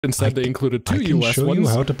Instead, they included two US ones. I can show you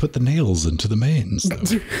how to put the nails into the mains, though.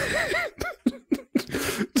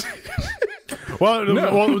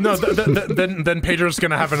 No. Then Pedro's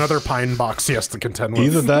gonna have another pine box he has to contend with.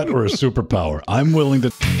 Either that or a superpower. I'm willing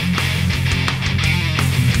to.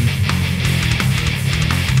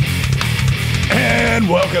 And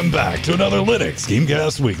welcome back to another Linux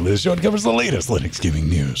Gamecast Weekly. The show that covers the latest Linux gaming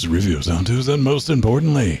news, reviews, how-tos, and most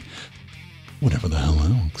importantly, whatever the hell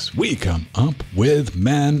else we come up with.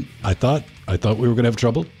 Man, I thought we were gonna have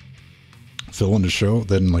trouble filling the show.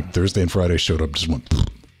 Then like Thursday and Friday showed up, just went.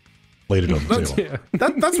 Laid it on the table. Yeah.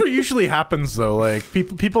 That's what usually happens, though. Like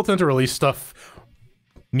people tend to release stuff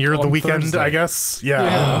near the weekend, Thursday. I guess.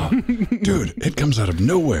 Yeah. Dude, it comes out of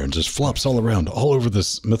nowhere and just flops all around, all over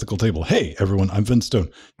this mythical table. Hey, everyone, I'm Vince Stone.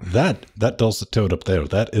 That dulcet toad up there,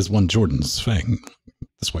 that is one Jordan's Fang.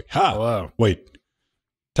 This way. Ha! Wow. Wait.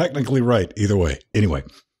 Technically right, either way. Anyway,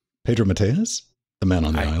 Pedro Mateas, the man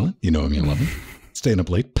on the island. You know him, you love him. Staying up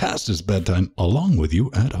late past his bedtime, along with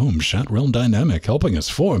you at home. Chat Realm Dynamic, helping us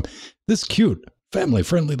form this cute,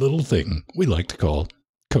 family-friendly little thing we like to call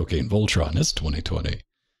Cocaine Voltron. It's 2020.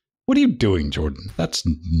 What are you doing, Jordan? That's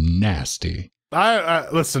nasty.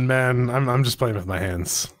 Listen, man. I'm just playing with my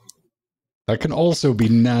hands. That can also be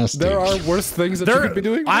nasty. There are worse things that you could be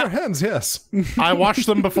doing with your hands. Yes. I washed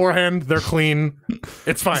them beforehand. They're clean.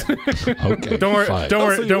 It's fine. Okay. Don't worry. Fine.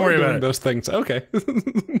 Don't worry about it. Those things. Okay.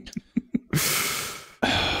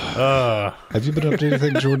 Have you been up to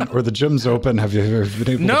anything, Jordan? Or the gym's open? Have you been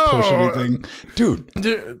able to push anything?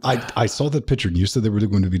 Dude, I saw that picture and you said they were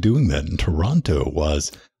going to be doing that in Toronto.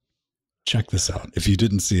 Check this out. If you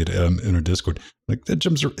didn't see it in our Discord, like the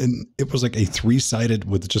gyms are in, it was like a 3-sided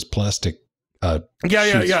with just plastic.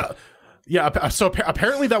 Yeah. So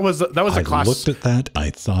apparently that was a class. I looked at that.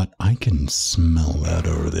 I thought I can smell that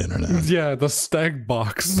over the internet. Yeah, the stag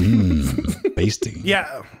box. Basting.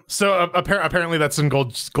 Yeah. So apparently that's in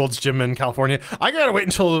Gold's Gym in California. I gotta wait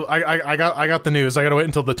until I got the news. I gotta wait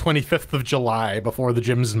until the 25th of July before the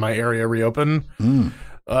gyms in my area reopen. Man,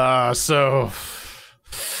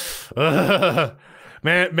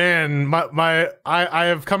 I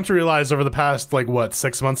have come to realize over the past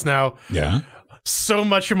 6 months now. Yeah. So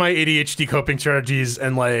much of my ADHD coping strategies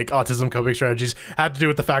and autism coping strategies had to do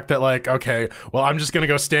with the fact that okay, well, I'm just gonna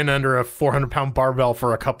go stand under a 400-pound barbell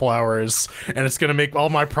for a couple hours, and it's gonna make all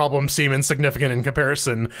my problems seem insignificant in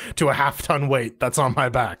comparison to a half-ton weight that's on my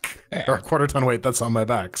back, or a quarter-ton weight that's on my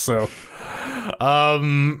back. So,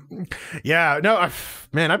 yeah, no,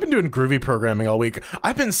 man, I've been doing Groovy programming all week.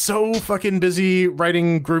 I've been so fucking busy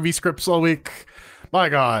writing Groovy scripts all week. My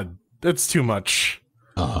God, it's too much.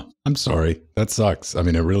 I'm sorry. That sucks. I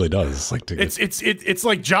mean, it really does. It's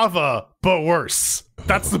like Java, but worse.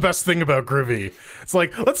 That's the best thing about Groovy. It's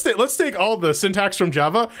like let's take all the syntax from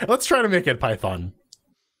Java and let's try to make it Python.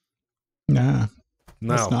 Nah,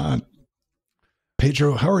 no, it's not.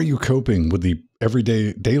 Pedro, how are you coping with the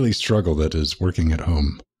everyday daily struggle that is working at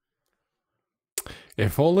home?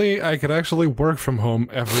 If only I could actually work from home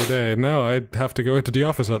every day. No, I'd have to go into the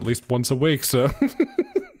office at least once a week. So.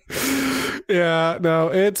 Yeah, no,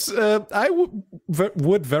 it's, I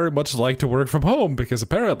would very much like to work from home because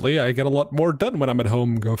apparently I get a lot more done when I'm at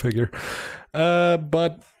home, go figure.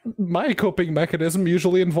 But my coping mechanism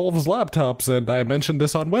usually involves laptops, and I mentioned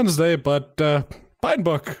this on Wednesday, but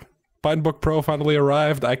Pinebook Pro finally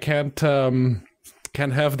arrived. I can't have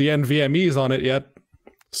the NVMEs on it yet.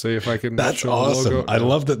 See if I can. That's awesome. I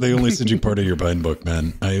love that they only send you part of your Pinebook,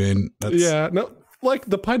 man. I mean, that's... Yeah, no.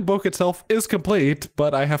 The Pinebook itself is complete,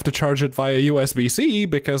 but I have to charge it via USB-C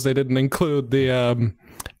because they didn't include the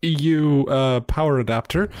EU power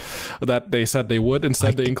adapter that they said they would.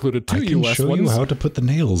 Instead, they included two US ones. I can show you how to put the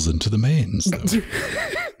nails into the mains, though.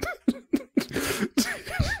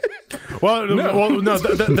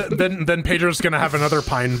 Then Pedro's gonna have another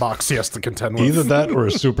pine box he has to contend with. Either that or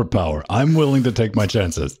a superpower. I'm willing to take my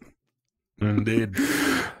chances. Indeed.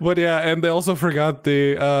 But yeah, and they also forgot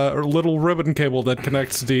the little ribbon cable that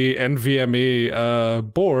connects the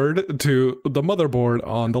NVMe board to the motherboard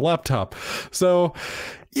on the laptop. So,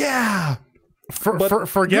 yeah.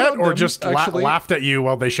 Forget or just laughed at you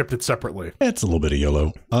while they shipped it separately? It's a little bit of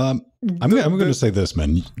yellow. I'm going to say this,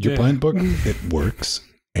 man. Your Pinebook, it works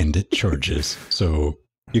and it charges. So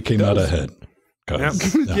you came out ahead.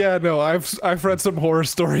 Yeah, no, I've read some horror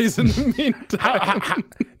stories in the meantime.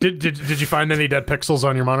 Did you find any dead pixels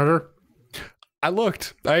on your monitor? I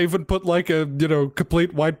looked. I even put a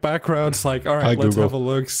complete white background. It's like, all right, let's have a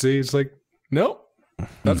look. See, it's like, nope,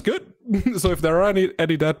 that's good. So if there are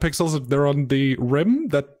any dead pixels, if they're on the rim,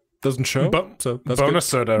 that doesn't show. So that's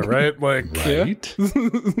bonus good. soda, right? Right.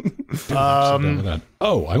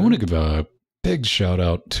 Oh, I want to give a big shout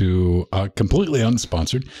out to completely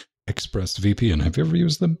unsponsored ExpressVPN. Have you ever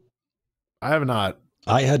used them? I have not.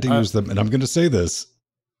 I had to use them, and I'm going to say this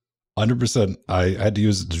 100%. I had to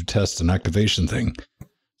use it to test an activation thing.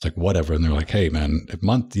 It's like, whatever. And they're like, hey, man, a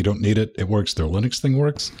month, you don't need it. It works. Their Linux thing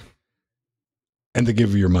works. And they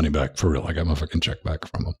give you your money back for real. I got my fucking check back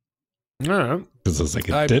from them. Yeah. Because it's like,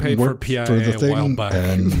 I it didn't paid work for PIA for the a thing. while back.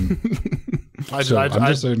 And I'm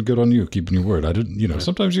just saying, good on you, keeping your word. I didn't, you know,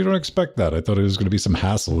 sometimes you don't expect that. I thought it was going to be some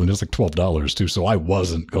hassle, and it was like $12 too. So I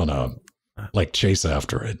wasn't going to like chase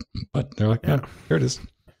after it. But they're like, yeah, here it is.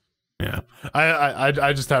 Yeah,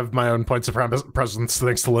 I just have my own points of presence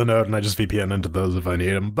thanks to Linode, and I just VPN into those if I need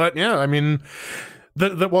them. But yeah, I mean,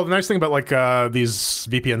 the nice thing about like these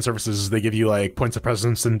VPN services is they give you like points of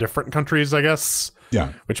presence in different countries, I guess.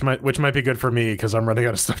 Yeah, which might be good for me because I'm running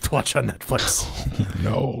out of stuff to watch on Netflix.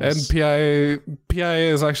 No, and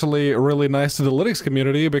PIA is actually really nice to the Linux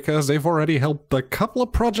community because they've already helped a couple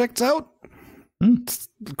of projects out.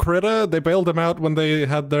 Krita, they bailed them out when they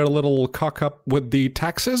had their little cock up with the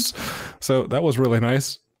taxes, so that was really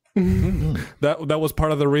nice. That was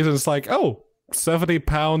part of the reason. It's like, oh,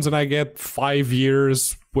 £70 and I get 5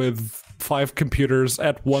 years with 5 computers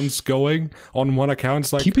at once going on one account.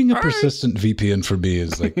 It's like, keeping a persistent VPN for me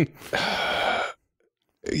is like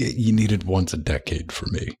you need it once a decade for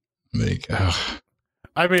me. Like,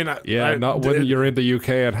 I mean, not when you're in the UK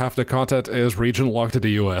and half the content is region locked to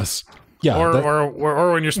the US. Yeah,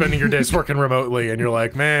 or when you're spending your days working remotely and you're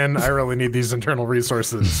like, man, I really need these internal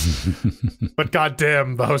resources. But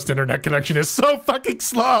goddamn, the host internet connection is so fucking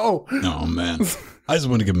slow. Oh man, I just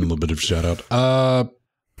want to give him a little bit of shout out. Kind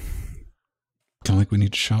of like we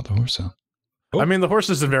need to shout the horse out. Oh. I mean, the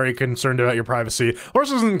horse isn't very concerned about your privacy.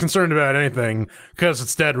 Horse isn't concerned about anything because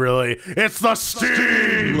it's dead. Really, it's the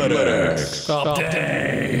Steam Linux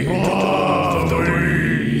update.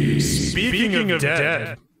 Speaking of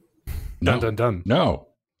dead. No. Dun, dun, dun. No.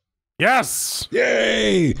 Yes.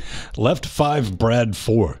 Yay. Left 5, Brad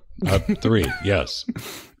 4. 3. Yes.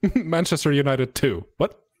 Manchester United 2.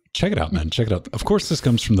 What? Check it out, man. Check it out. Of course, this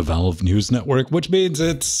comes from the Valve News Network, which means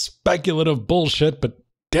it's speculative bullshit, but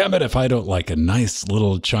damn it if I don't like a nice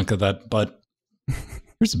little chunk of that. But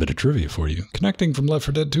here's a bit of trivia for you. Connecting from Left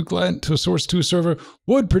 4 Dead 2 client to a Source 2 server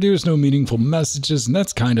would produce no meaningful messages, and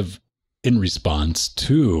that's kind of in response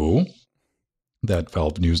to that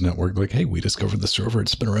Valve News Network, like, hey, we discovered the server.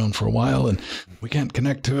 It's been around for a while, and we can't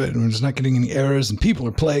connect to it, and we're just not getting any errors, and people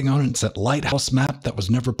are playing on it. It's that lighthouse map that was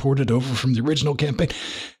never ported over from the original campaign.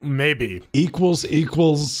 Maybe. Equals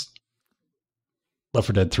Left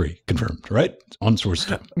 4 Dead 3. Confirmed, right? On Source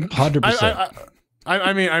 2. 100%.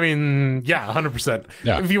 I mean, yeah, 100%.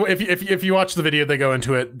 Yeah. If you watch the video, they go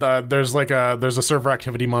into it. There's a server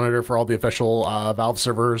activity monitor for all the official Valve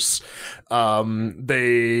servers.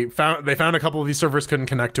 They found a couple of these servers couldn't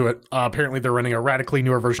connect to it. Apparently, they're running a radically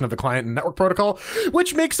newer version of the client and network protocol,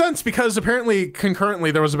 which makes sense because apparently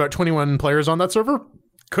concurrently there was about 21 players on that server.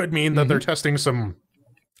 Could mean that they're testing some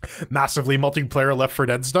massively multiplayer Left 4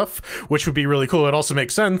 Dead stuff, which would be really cool. It also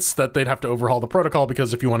makes sense that they'd have to overhaul the protocol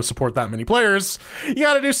because if you want to support that many players, you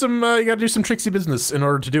got to do some tricksy business in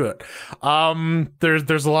order to do it.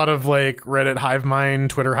 There's a lot of like Reddit hive mind,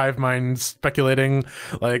 Twitter hive mind speculating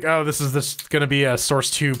like, oh, this is going to be a Source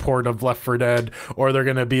 2 port of Left 4 Dead, or they're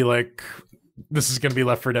going to be like, this is going to be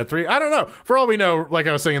Left 4 Dead 3. I don't know. For all we know, like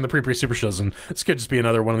I was saying in the pre super shows, and this could just be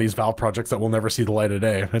another one of these Valve projects that will never see the light of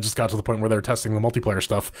day. It just got to the point where they're testing the multiplayer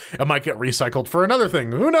stuff. It might get recycled for another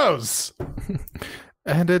thing. Who knows?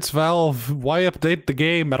 And it's Valve. Why update the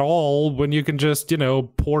game at all when you can just,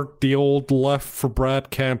 port the old Left 4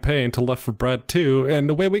 Dead campaign to Left 4 Dead 2,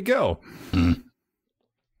 and away we go.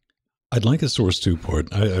 I'd like a Source 2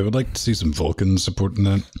 port. I would like to see some Vulkan supporting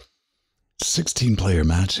that. 16-player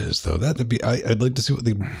matches, though. That'd be. I'd like to see what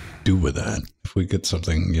they do with that. If we get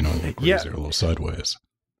something, a little crazy or a little sideways.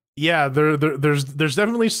 Yeah, there's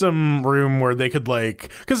definitely some room where they could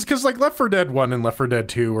because like Left 4 Dead 1 and Left 4 Dead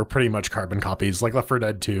 2 were pretty much carbon copies. Like Left 4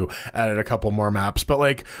 Dead 2 added a couple more maps, but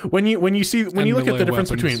like when you look at the difference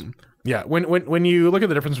between. Yeah, when you look at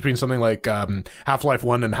the difference between something like Half-Life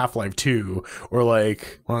 1 and Half-Life 2, or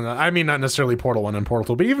like, well, I mean, not necessarily Portal 1 and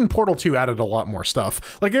Portal 2, but even Portal 2 added a lot more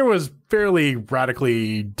stuff. Like, it was fairly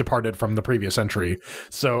radically departed from the previous entry.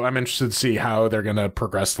 So I'm interested to see how they're going to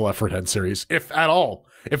progress the Left 4 Dead series, if at all.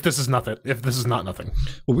 If this is not nothing.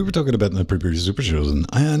 Well, we were talking about in the previous super shows,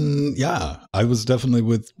 and yeah, I was definitely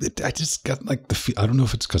with it. I just got like I don't know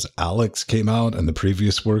if it's because Alex came out and the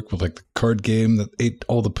previous work with like the card game that ate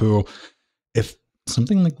all the poo. If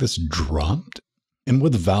something like this dropped, And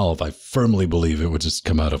with Valve, I firmly believe it would just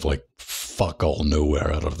come out of like fuck all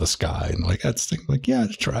nowhere out of the sky. And like, that's thing, like, yeah,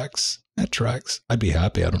 it tracks. That tracks. I'd be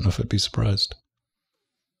happy. I don't know if I'd be surprised.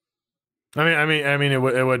 I mean, it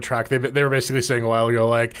would track. They were basically saying a while ago,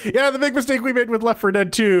 like, yeah, the big mistake we made with Left 4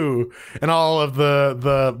 Dead 2 and all of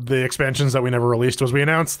the expansions that we never released was we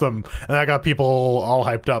announced them, and that got people all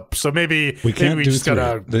hyped up. So maybe we can't do just 3.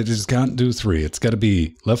 Gotta... They just can't do 3. It's got to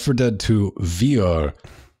be Left 4 Dead 2 VR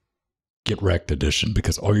Get Wrecked edition,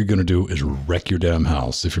 because all you're going to do is wreck your damn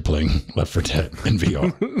house if you're playing Left 4 Dead in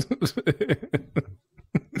VR.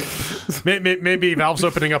 Maybe Valve's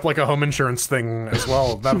opening up like a home insurance thing as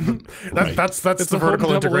well. Right. That's it's the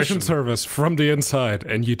vertical integration service from the inside,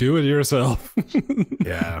 and you do it yourself.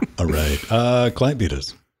 Yeah. All right. Client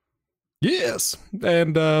betas. Yes,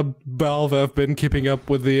 and Valve have been keeping up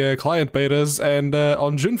with the client betas, and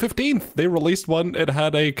on June 15th, they released one. It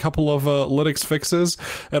had a couple of Linux fixes.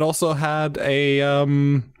 It also had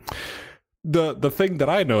a... The thing that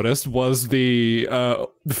I noticed was the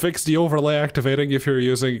fix the overlay activating if you're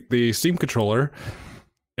using the Steam controller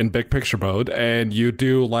in big picture mode, and you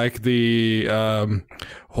do like the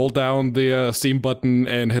hold down the Steam button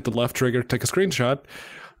and hit the left trigger, take a screenshot.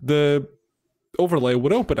 The overlay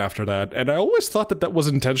would open after that, and I always thought that that was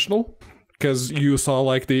intentional, because you saw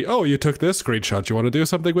like the, oh, you took this screenshot, you want to do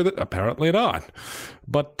something with it? Apparently not.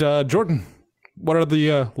 But Jordan, what are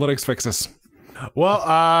the Linux fixes?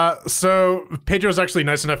 Well, so Pedro's actually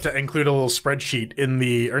nice enough to include a little spreadsheet in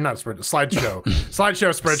the, or not slideshow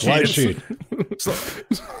spreadsheet.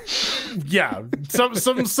 Yeah,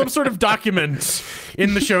 some sort of document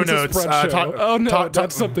in the show notes.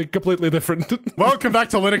 That's something completely different. Welcome back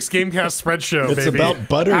to Linux Gamecast Spread Show. It's baby. about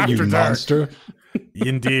butter, After you dark. monster.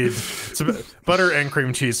 Indeed. It's about butter and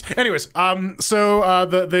cream cheese. Anyways,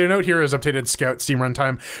 the note here is updated Scout Steam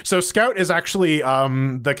runtime. So Scout is actually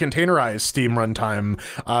the containerized Steam runtime.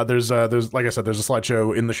 There's like I said, there's a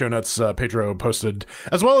slideshow in the show notes Pedro posted,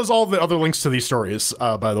 as well as all the other links to these stories,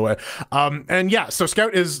 by the way. And yeah, so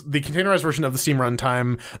Scout is the containerized version of the Steam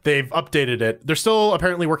runtime. They've updated it. They're still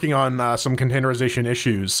apparently working on some containerization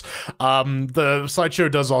issues. The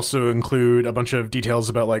slideshow does also include a bunch of details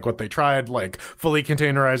about like what they tried, like fully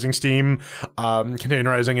containerizing Steam,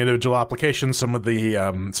 containerizing individual applications, some of the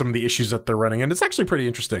issues that they're running, and it's actually pretty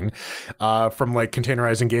interesting. From like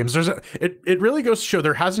containerizing games, it really goes to show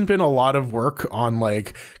there hasn't been a lot of work on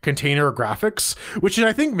like container graphics, which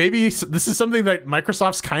I think maybe this is something that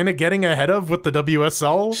Microsoft's kind of getting ahead of with the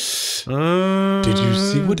WSL. Did you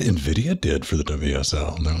see what NVIDIA did for the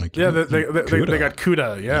WSL? They're like, yeah, they got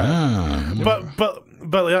CUDA, yeah.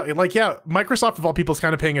 But like, yeah, Microsoft of all people is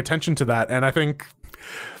kind of paying attention to that, and I think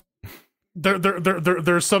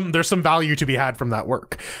there's some value to be had from that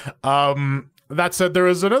work. That said, there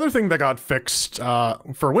was another thing that got fixed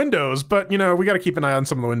for Windows, but, you know, we got to keep an eye on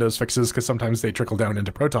some of the Windows fixes because sometimes they trickle down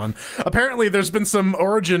into Proton. Apparently, there's been some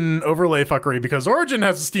Origin overlay fuckery because Origin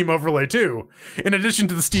has a Steam overlay too, in addition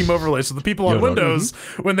to the Steam overlay. So the people on Windows,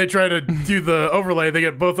 when they try to do the overlay, they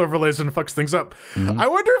get both overlays and it fucks things up. I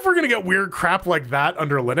wonder if we're going to get weird crap like that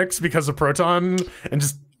under Linux because of Proton and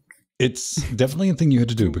just... It's definitely a thing you had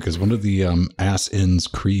to do because one of the ass-ins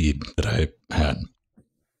Creed that I had,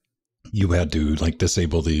 you had to like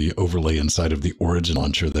disable the overlay inside of the Origin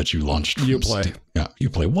launcher that you launched from Uplay. Yeah,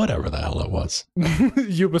 Uplay, whatever the hell it was.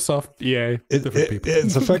 Ubisoft, EA, different people.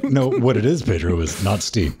 It's a fact. No, what it is, Pedro, is not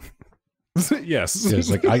Steam. Yes. Yeah, it's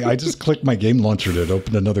like I just clicked my game launcher to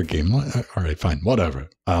open another game. All right, fine, whatever.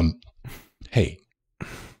 Hey,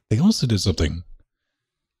 they also did something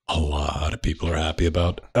a lot of people are happy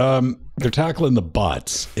about. They're tackling the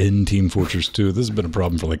bots in Team Fortress 2. This has been a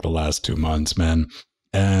problem for like the last 2 months, man.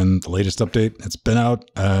 And the latest update, it's been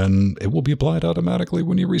out, and it will be applied automatically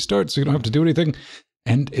when you restart, so you don't have to do anything.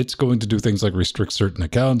 And it's going to do things like restrict certain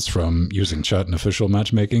accounts from using chat and official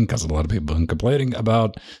matchmaking, because a lot of people have been complaining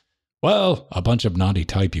about, well, a bunch of naughty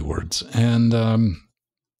typey words. And a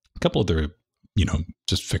couple other, you know,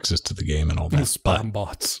 just fixes to the game and all that. Spam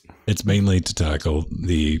bots. It's mainly to tackle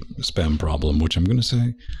the spam problem, which I'm going to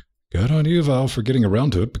say, good on you, Valve, for getting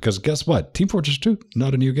around to it, because guess what? Team Fortress 2,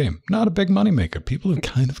 not a new game. Not a big moneymaker. People have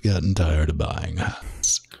kind of gotten tired of buying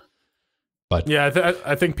hats. But yeah,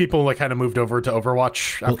 I think people like kind of moved over to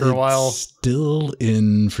Overwatch after a while. Still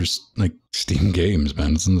in for like Steam games,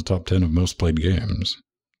 man. It's in the top 10 of most played games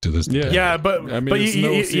to this day. Yeah, but I mean, it's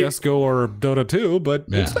no CS:GO or Dota 2, but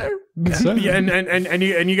it's there. Yeah,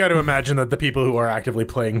 and you got to imagine that the people who are actively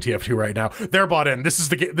playing TF2 right now, they're bought in. This is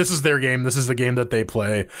their game. This is the game that they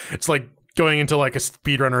play. It's like going into like a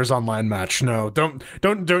speedrunners online match. No, don't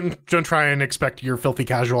try and expect your filthy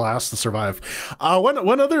casual ass to survive.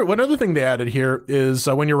 One other thing they added here is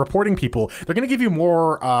when you're reporting people, they're going to give you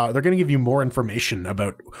more. They're going to give you more information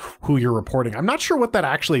about who you're reporting. I'm not sure what that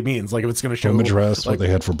actually means. Like if it's going to show home address, like, what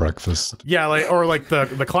they had for breakfast. Yeah, like or like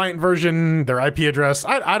the client version, their IP address.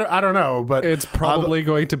 I don't know, but it's probably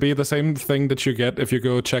going to be the same thing that you get if you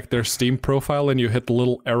go check their Steam profile and you hit the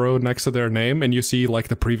little arrow next to their name and you see like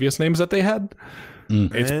the previous names that they had.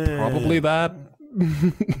 It's probably that.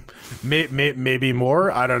 maybe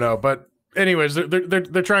more. I don't know, but anyways,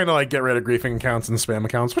 they're trying to like get rid of griefing accounts and spam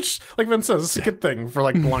accounts, which, like Vince says, is a good thing for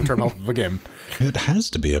like the long-term health of the game. It has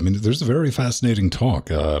to be. I mean, there's a very fascinating talk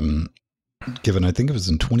given, I think it was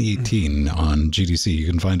in 2018 on GDC. You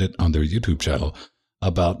can find it on their YouTube channel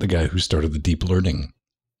about the guy who started the deep learning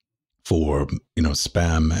for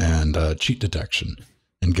spam and cheat detection.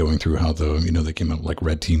 And going through how they came out like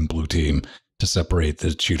red team, blue team to separate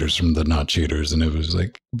the cheaters from the not cheaters. And it was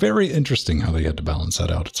like very interesting how they had to balance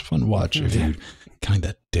that out. It's a fun watch if you kind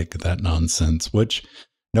of dig that nonsense, which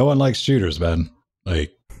no one likes cheaters, man.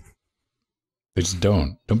 Like they just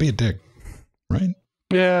don't be a dick, right?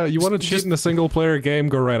 Yeah, you want to cheat in a single player game,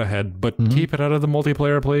 go right ahead, but keep it out of the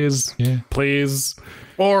multiplayer, please. Yeah. Please.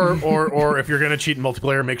 Or if you're going to cheat in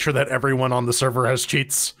multiplayer, make sure that everyone on the server has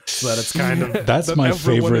cheats so that it's kind of... That's my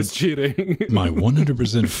favorite. Cheating. My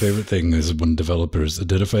 100% favorite thing is when developers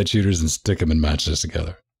identify cheaters and stick them in matches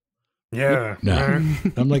together. Yeah.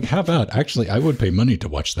 I'm like, how about? Actually, I would pay money to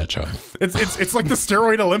watch that show. It's like the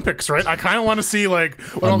steroid Olympics, right? I kind of want to see like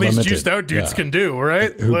what all these juiced out dudes can do,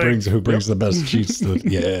 right? Who like, brings the best cheats?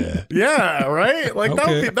 Yeah, right. Like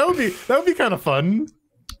that would be kind of fun.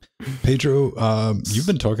 Pedro, you've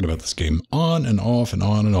been talking about this game on and off and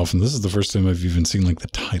on and off, and this is the first time I've even seen like the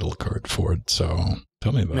title card for it. So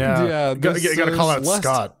tell me about it. Yeah, you gotta call out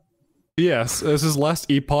Scott. Yes, this is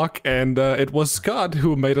last Epoch, and it was Scott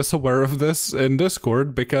who made us aware of this in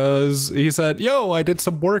Discord because he said, yo, I did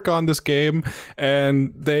some work on this game,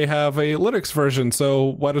 and they have a Linux version, so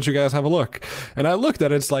why don't you guys have a look? And I looked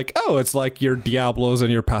at it, it's like, oh, it's like your Diablos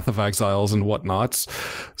and your Path of Exiles and whatnots.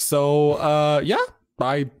 So, yeah,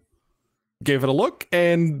 I gave it a look,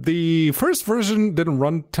 and the first version didn't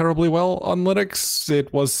run terribly well on Linux.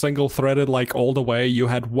 It was single-threaded, like, all the way. You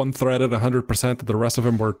had one thread at 100%, and the rest of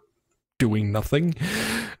them were doing nothing.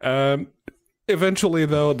 Eventually,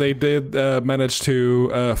 though, they did manage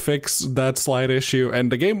to fix that slight issue,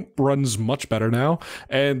 and the game runs much better now.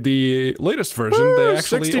 And the latest version, they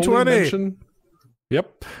actually only mention...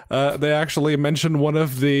 Yep, they actually mentioned one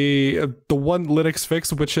of the one Linux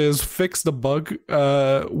fix, which is fix the bug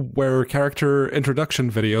where character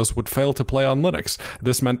introduction videos would fail to play on Linux.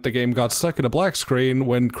 This meant the game got stuck in a black screen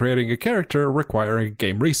when creating a character, requiring a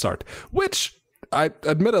game restart, which...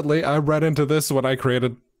 admittedly, I ran into this when I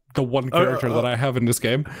created the one character that I have in this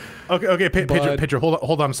game. Okay, Pedro,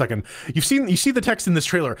 hold on a second. You see the text in this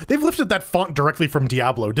trailer. They've lifted that font directly from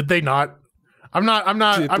Diablo, did they not? I'm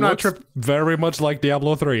not tripping. Very much like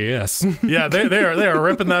Diablo 3, yes. Yeah, they are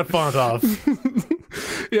ripping that font off.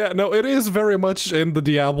 Yeah, no, it is very much in the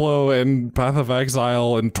Diablo and Path of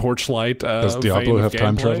Exile and Torchlight. Does Diablo have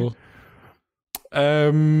time travel?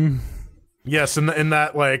 Yes, in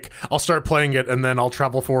that, like, I'll start playing it and then I'll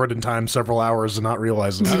travel forward in time several hours and not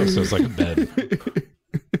realize it. Oh, so it's like a bed.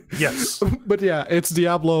 Yes. But yeah, it's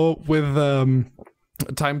Diablo with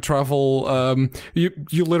time travel.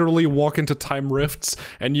 You literally walk into time rifts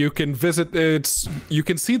and you can visit you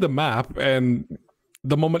can see the map, and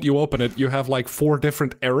the moment you open it, you have like 4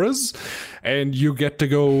 different eras, and you get to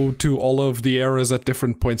go to all of the eras at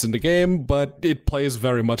different points in the game, but it plays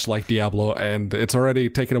very much like Diablo, and it's already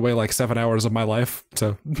taken away like 7 hours of my life.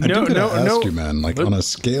 So I do gotta ask you, man, like on a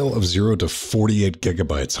scale of 0 to 48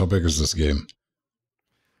 gigabytes, how big is this game?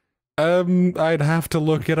 I'd have to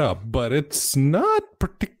look it up, but it's not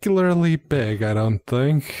particularly big, I don't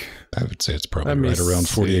think. I would say it's probably right around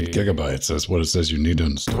 48 gigabytes. That's what it says you need to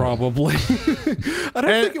install. Probably. I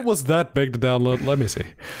don't think it was that big to download. Let me see.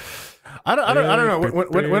 I don't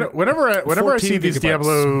know. Whenever I see these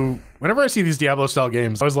Diablo style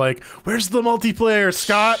games, I was like, "Where's the multiplayer,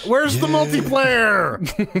 Scott? Where's the multiplayer?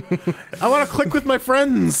 I want to click with my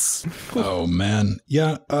friends." Oh man,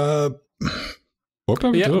 yeah.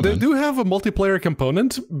 They do have a multiplayer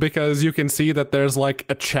component because you can see that there's like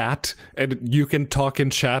a chat and you can talk in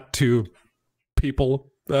chat to people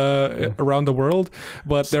around the world,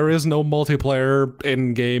 but there is no multiplayer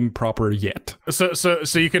in game proper yet. So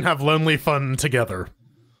you can have lonely fun together.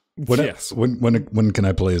 Yes. When can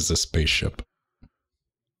I play as a spaceship?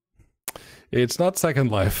 It's not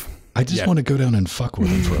Second Life. I just want to go down and fuck with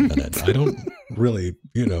him for a minute. I don't really,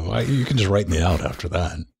 you know, you can just write me out after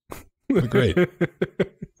that. Great.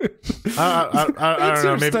 I It's don't know.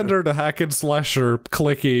 your Maybe, standard hack and slash or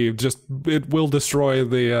clicky. Just it will destroy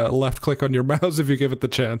the left click on your mouse if you give it the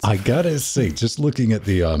chance. I gotta say, just looking at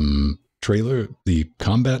the trailer, the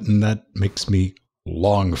combat in that makes me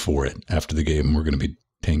long for it after the game we're going to be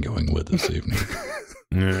tangoing with this evening.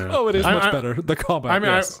 yeah. Oh, it is much better. The combat. I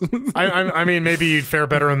mean, yes. I mean, maybe you'd fare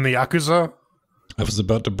better in the Yakuza. I was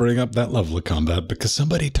about to bring up that level of combat because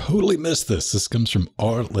somebody totally missed this. This comes from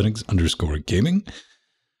rlinux_gaming.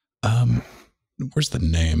 Where's the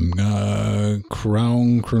name?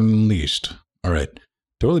 Crown Chronlist. All right.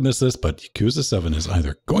 Totally missed this, but Yakuza 7 is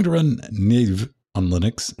either going to run native on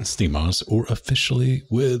Linux, SteamOS, or officially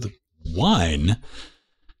with Wine.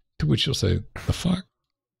 To which you'll say, the fuck?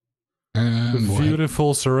 And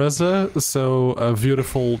Beautiful Cereza, so a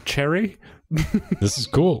beautiful cherry. this is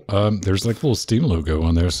cool. There's like a little Steam logo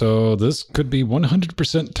on there, so this could be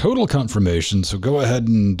 100% total confirmation. So go ahead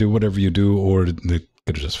and do whatever you do, or they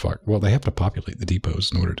could just fuck. Well, they have to populate the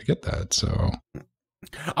depots in order to get that. So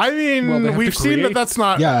I mean, Well, we've seen that that's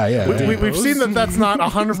not. We've seen that that's not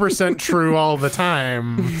 100% true all the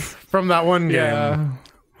time from that one game. Yeah.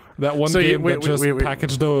 That one game that just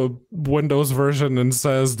packaged a Windows version and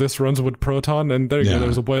says this runs with Proton, and there you go,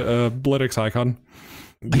 there's a Linux icon.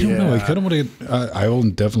 I don't know. I kind of want to get. I will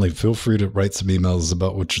definitely feel free to write some emails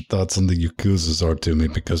about what your thoughts on the Yakuzas are to me,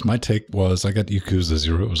 because my take was I got Yakuza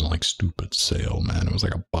 0. It was on like stupid sale, man. It was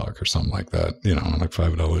like $1 or something like that, you know, like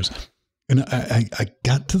 $5. And I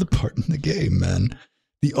got to the part in the game, man.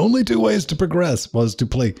 The only two ways to progress was to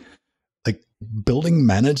play like building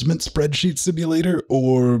management spreadsheet simulator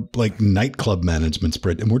or like nightclub management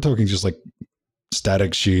spread. And we're talking just like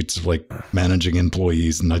static sheets of like managing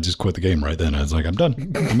employees, and I just quit the game right then. I was like, I'm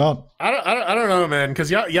done. I'm out. I don't know, man,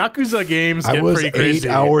 because Yakuza games get pretty crazy.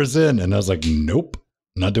 8 hours in, and I was like, nope,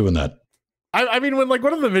 not doing that. I mean, when like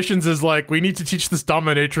one of the missions is like, we need to teach this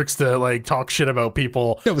dominatrix to like talk shit about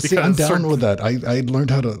people. Yeah, but see, I'm down with that. I learned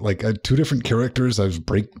how to like I had 2 different characters. I was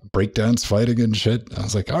breakdance fighting and shit. I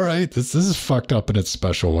was like, all right, this is fucked up in its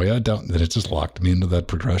special way. I doubt that it just locked me into that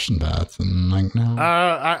progression path. And I'm like, no.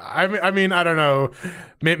 I mean, I don't know.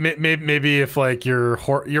 Maybe if like you're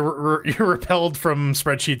repelled from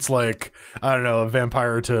spreadsheets, like I don't know, a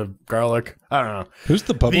vampire to garlic. I don't know. Who's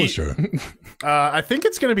the publisher? I think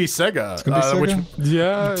it's going to be Sega. It's gonna be Sega?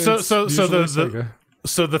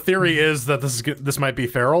 So the theory is that this might be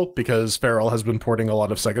Feral, because Feral has been porting a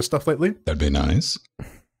lot of Sega stuff lately. That'd be nice.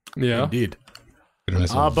 Yeah, indeed. Get a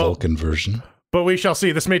nice Vulcan version. But we shall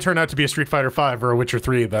see. This may turn out to be a Street Fighter 5 or a Witcher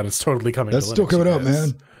 3 that is totally coming. That's to still Linux, coming out,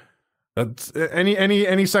 man. That's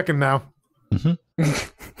any second now. Mm-hmm.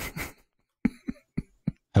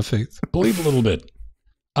 Have faith. Believe a little bit.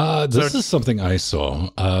 This is something I saw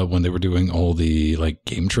when they were doing all the like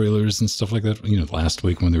game trailers and stuff like that. You know, last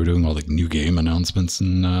week when they were doing all the new game announcements,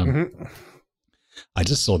 and I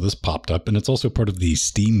just saw this popped up, and it's also part of the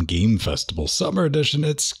Steam Game Festival Summer Edition.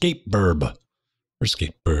 It's Skatebird or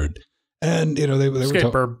Skatebird, and you know they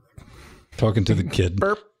were talking to the kid.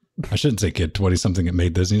 I shouldn't say kid, 20-something that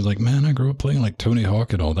made this. And he's like, man, I grew up playing like Tony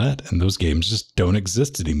Hawk and all that, and those games just don't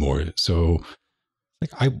exist anymore. So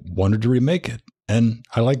like I wanted to remake it. And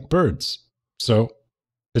I like birds. So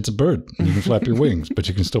it's a bird. You can flap your wings, but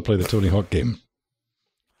you can still play the Tony Hawk game.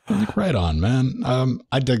 I'm like, right on, man.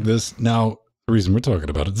 I dig this. Now, the reason we're talking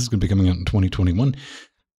about it, this is going to be coming out in 2021.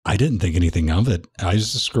 I didn't think anything of it. I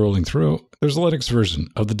was just scrolling through. There's a Linux version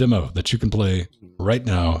of the demo that you can play right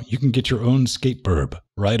now. You can get your own Skatebird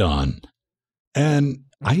right on. And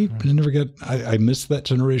I missed that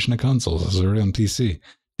generation of consoles. This was already on PC.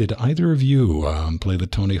 Did either of you play the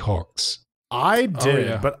Tony Hawks? I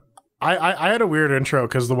did, but I had a weird intro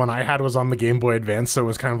because the one I had was on the Game Boy Advance, so it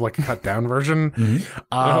was kind of like a cut down version.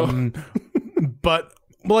 But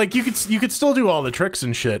like you could still do all the tricks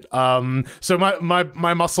and shit. So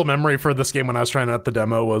my muscle memory for this game when I was trying out the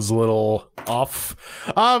demo was a little off.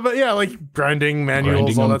 But yeah, like grinding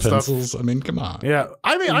manuals, all that pencils. stuff. I mean, come on. Yeah,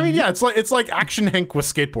 I mean, yeah, it's like Action Hank with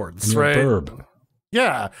skateboards, right? Burb.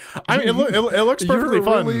 Yeah, I mean, it looks perfectly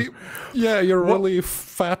fun. You're a really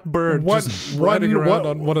fat bird just riding around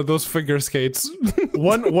on one of those figure skates.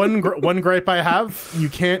 one gripe I have, you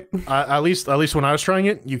can't at least when I was trying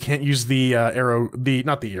it, you can't use the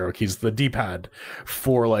not the arrow keys, the D-pad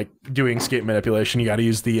for like doing skate manipulation. You got to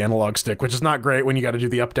use the analog stick, which is not great when you got to do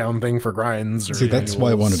the up down thing for grinds. Or see, that's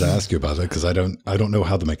why I wanted to ask you about that, because I don't know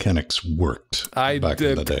how the mechanics worked. Back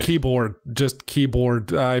in the day. Keyboard.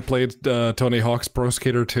 I played Tony Hawk's Pro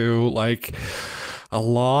Skater 2 like a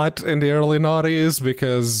lot in the early noughties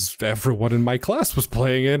because everyone in my class was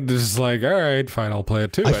playing it. It's like, all right, fine, I'll play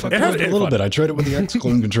it too. I fucked with it a little bit. I tried it with the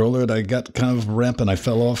X-Clone controller, and I got kind of ramp, and I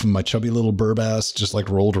fell off, and my chubby little burb ass just like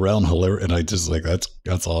rolled around, and I just like,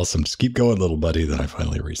 that's awesome. Just keep going, little buddy. Then I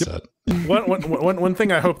finally reset. One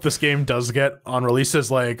thing I hope this game does get on release is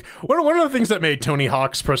like one of the things that made Tony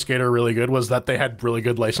Hawk's Pro Skater really good was that they had really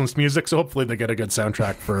good licensed music. So hopefully they get a good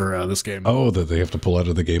soundtrack for this game. Oh, that they have to pull out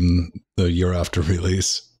of the game the year after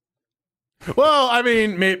release. Well, I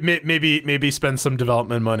mean, maybe spend some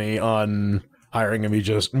development money on hiring a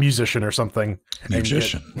musician or something.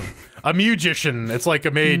 Musician. A musician. It's like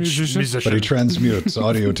a musician. But he transmutes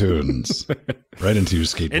audio tunes right into your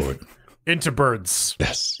skateboard. Into birds.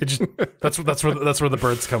 Yes. That's where the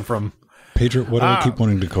birds come from. Pedro, what do I keep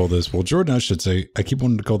wanting to call this? Well, Jordan, I should say, I keep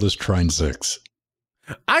wanting to call this Trine 6.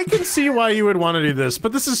 I can see why you would want to do this,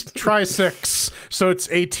 but this is try 6, so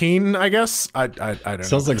it's 18, I guess. I don't know.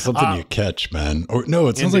 Sounds like something you catch, man. Or no,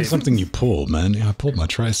 it sounds like something you pull, man. Yeah, I pulled my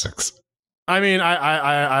Tri 6. I mean,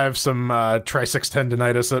 I have some Tri 6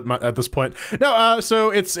 tendinitis at this point. No, so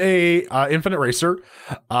it's a Infinite Racer.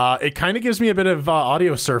 It kind of gives me a bit of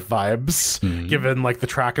Audio Surf vibes, given like the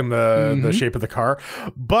track and the shape of the car,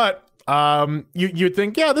 but. You'd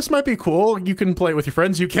think, yeah, this might be cool. You can play it with your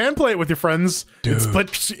friends. You can play it with your friends. Dude.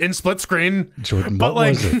 in split screen. Jordan, what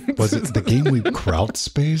was it? Was it the game Crowd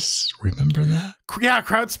Space? Remember that? Yeah,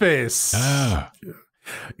 Crowd Space. Ah.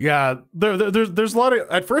 Yeah, there's a lot of.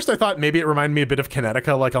 At first, I thought maybe it reminded me a bit of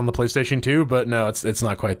Kinetica, like on the PlayStation 2, but no, it's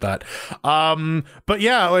not quite that. But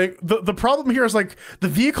yeah, like the problem here is like the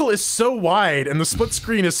vehicle is so wide and the split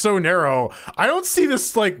screen is so narrow. I don't see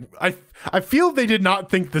this like I feel they did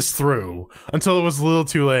not think this through until it was a little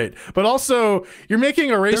too late. But also, you're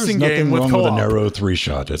making a racing game with co-op. There's nothing wrong with a narrow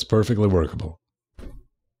 3-shot. It's perfectly workable.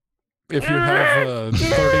 If you have a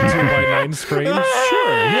 32 by 9 screen, sure,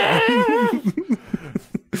 yeah.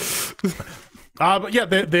 But yeah,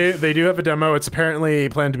 they do have a demo. It's apparently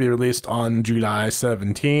planned to be released on July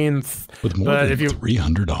 17th. With more than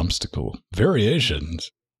 300 obstacle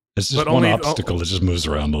variations. It's just one obstacle that just moves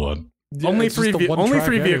around a lot. Yeah, only three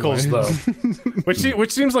vehicles though,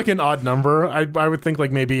 which seems like an odd number. I would think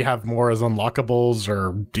like maybe have more as unlockables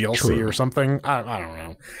or DLC or something. I don't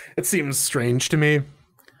know. It seems strange to me,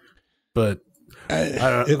 but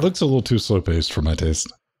it looks a little too slow paced for my taste.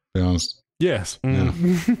 To be honest. Yes,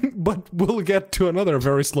 but we'll get to another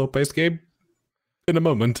very slow paced game in a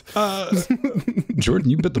moment. Jordan,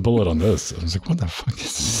 you bit the bullet on this. I was like, what the fuck is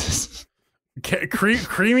this?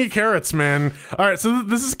 Creamy carrots, man. All right, so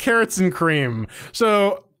this is carrots and cream.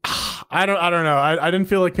 So I don't know. I didn't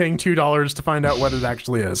feel like paying $2 to find out what it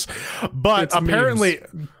actually is, but it's apparently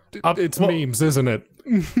it's memes, isn't it?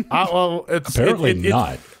 Well, it's apparently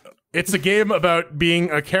not. It's a game about being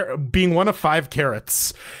one of 5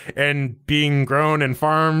 carrots and being grown and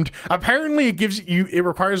farmed. Apparently, it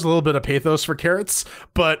requires a little bit of pathos for carrots,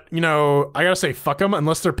 but you know, I gotta say, fuck them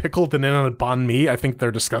unless they're pickled and in on banh mi. I think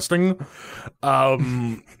they're disgusting.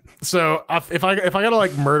 So if I gotta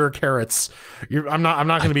like murder carrots, I'm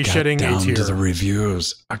not gonna be shitting A tier. To the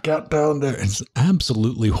reviews, I got down there. It's an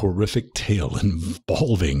absolutely horrific tale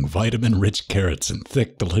involving vitamin-rich carrots and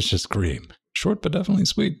thick, delicious cream. Short but definitely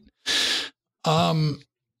sweet. Yeah,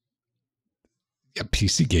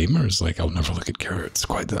 PC gamers, like, I'll never look at carrots.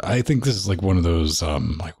 I think this is like one of those,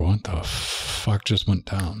 like, what the fuck just went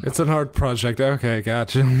down? It's an art project. Okay,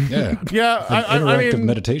 gotcha. Yeah. Yeah, interactive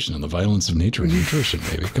meditation on the violence of nature and nutrition,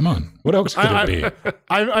 baby. Come on. What else could it be?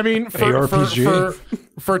 I mean, for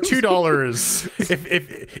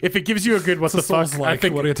 $2, if it gives you a good what the fuck, like, I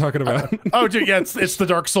think, what are you talking about? Oh, dude, yeah, it's the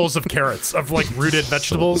Dark Souls of carrots, of like rooted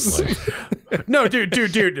vegetables. No,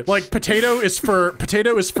 dude, like potato is for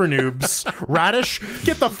noobs. Radish,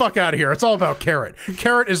 get the fuck out of here. It's all about carrot.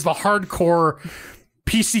 Carrot is the hardcore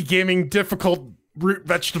PC gaming difficult root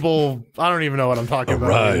vegetable. I don't even know what I'm talking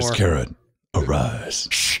about anymore. Arise, carrot. Arise.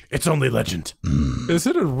 Shh, it's only legend. Is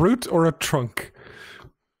it a root or a trunk?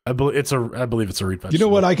 I believe it's a root vegetable. You know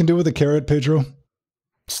what I can do with a carrot, Pedro?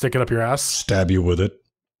 Stick it up your ass. Stab you with it.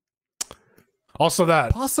 Also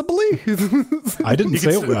that. Possibly? I didn't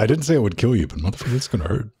say it would kill you, but motherfucker, it's gonna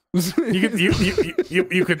hurt. You could stab.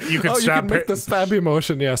 You can make the stab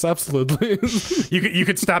emotion. Yes, absolutely. you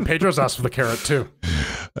could stab Pedro's ass with a carrot too.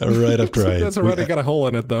 Right after that's already got a hole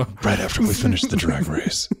in it though. Right after we finish the drag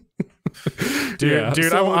race.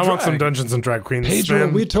 Dude, I want some Dungeons and Drag Queens. Pedro,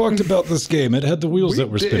 we talked about this game. It had the wheels that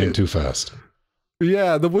were spinning too fast.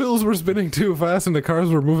 Yeah, the wheels were spinning too fast and the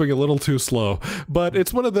cars were moving a little too slow. But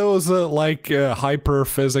it's one of those hyper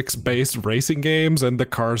physics based racing games, and the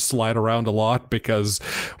cars slide around a lot because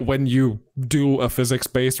when you do a physics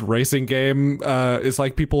based racing game, it's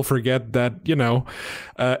like people forget that,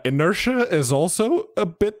 inertia is also a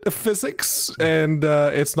bit of physics, and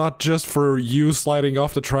it's not just for you sliding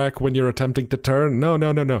off the track when you're attempting to turn.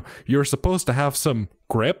 No. You're supposed to have some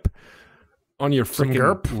grip on your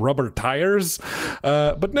freaking rubber tires.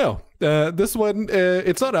 But no, this one,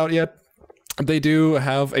 it's not out yet. They do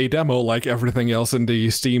have a demo like everything else in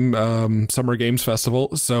the Steam Summer Games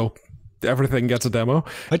Festival, so everything gets a demo.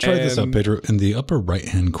 I tried this out, Pedro, in the upper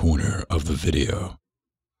right-hand corner of the video.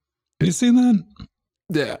 Have you seen that?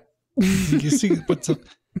 Yeah. You see what's up?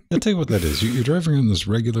 I'll tell you what that is. You're driving around this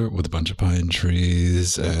regular with a bunch of pine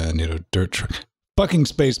trees and, dirt truck. Fucking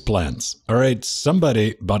space plants. All right,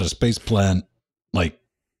 somebody bought a space plant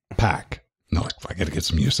pack. No, I gotta get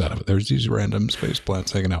some use out of it. There's these random space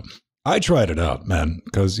plants hanging out. I tried it out, man,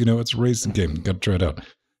 because it's a racing game. Gotta try it out.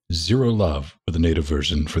 Zero love with the native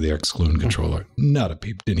version for the Xclone controller. Not a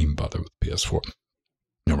peep. Didn't even bother with PS4.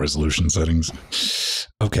 No resolution settings.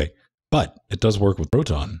 Okay, but it does work with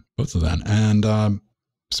Proton, both of them, and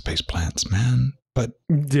space plants, man. But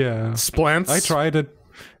yeah, splants. I tried it.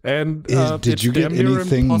 And did you get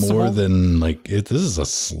anything more than this is a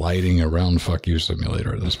sliding around fuck you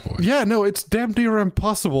simulator at this point? Yeah, no, it's damn near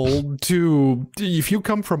impossible to, if you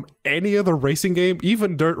come from any other racing game,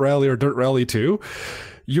 even Dirt Rally or Dirt Rally 2,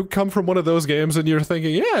 you come from one of those games and you're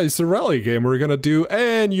thinking, yeah, it's a rally game we're gonna do,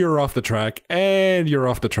 and you're off the track, and you're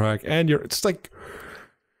off the track, and it's like,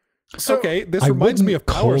 so, okay, this reminds me of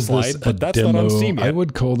Power Slide, but that's demo. not on Steam yet. I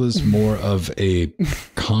would call this more of a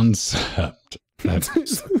concept.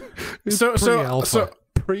 Pre-alpha.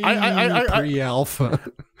 Pre-alpha.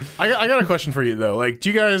 I got a question for you though. Have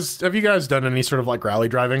you guys done any sort of rally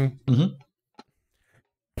driving? Mm-hmm.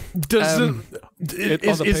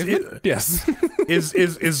 Yes.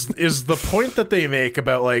 Is the point that they make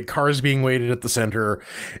about cars being weighted at the center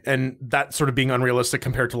and that sort of being unrealistic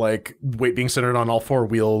compared to weight being centered on all four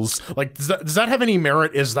wheels? Does that have any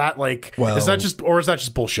merit? Is that is that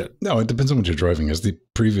just bullshit? No, it depends on what you're driving. As the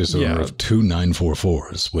previous owner of two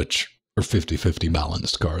 944s, which are 50-50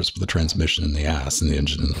 balanced cars with the transmission in the ass and the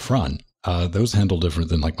engine in the front, those handle different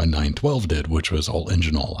than my 912 did, which was all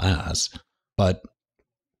engine, all ass. But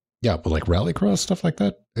yeah, but rallycross, stuff like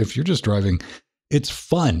that, if you're just driving, it's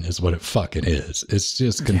fun is what it fucking is. It's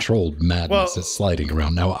just controlled madness. It's sliding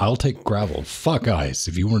around. Now, I'll take gravel. Fuck ice.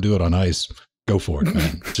 If you want to do it on ice, go for it,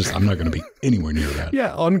 man. I'm not going to be anywhere near that.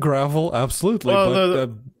 Yeah, on gravel, absolutely.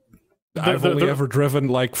 Well, but I've only ever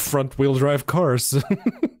driven front wheel drive cars.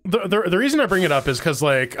 The reason I bring it up is because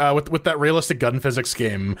with that realistic gun physics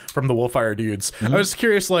game from the Wolfire dudes, I was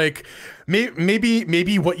curious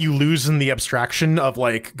maybe what you lose in the abstraction of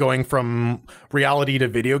going from reality to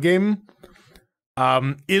video game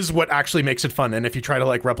is what actually makes it fun. And if you try to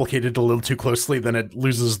replicate it a little too closely, then it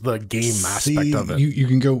loses the game aspect of it. You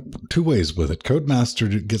can go two ways with it.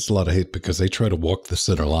 Codemaster gets a lot of hate because they try to walk the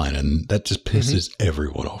center line, and that just pisses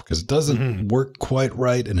everyone off because it doesn't work quite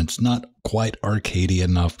right and it's not quite arcadey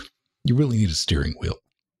enough. You really need a steering wheel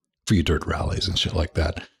for your dirt rallies and shit like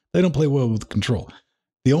that. They don't play well with control.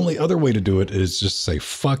 The only other way to do it is just say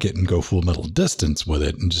fuck it and go full metal distance with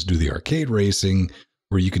it and just do the arcade racing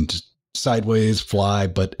where you can just sideways fly,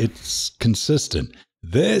 but it's consistent.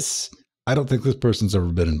 This, I don't think this person's ever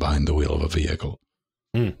been behind the wheel of a vehicle.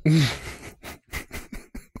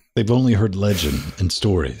 They've only heard legend and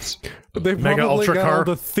stories. They probably got all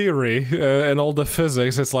the theory and all the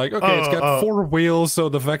physics. It's okay, it's got four wheels, so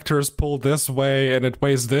the vectors pull this way, and it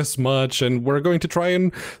weighs this much, and we're going to try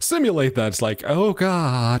and simulate that. It's oh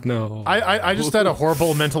god, no. I just had a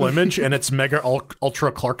horrible mental image, and it's Mega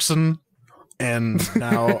Ultra Clarkson. And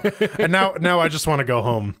now I just want to go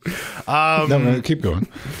home. No, keep going.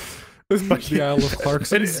 The Isle of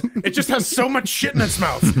Clarkson. It just has so much shit in its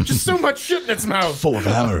mouth. Just so much shit in its mouth. Full of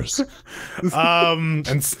hammers.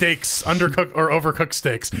 And steaks, undercooked or overcooked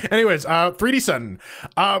steaks. Anyways, 3D Sun.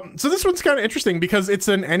 So this one's kind of interesting because it's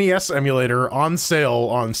an NES emulator on sale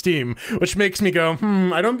on Steam, which makes me go,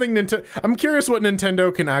 I don't think I'm curious what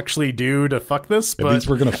Nintendo can actually do to fuck this. But it means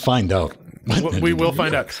we're gonna find out. We will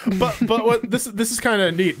find out. But what this is kind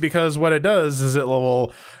of neat because what it does is it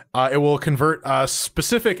will convert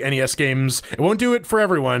specific NES games. It won't do it for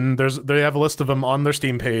everyone. They have a list of them on their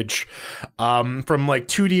Steam page. From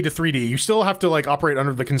 2D to 3D. You still have to operate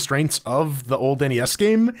under the constraints of the old NES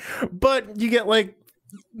game, but you get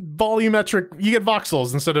volumetric, you get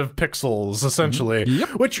voxels instead of pixels, essentially.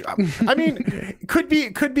 Yep. Which, I mean, could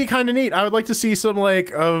be kind of neat. I would like to see some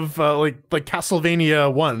like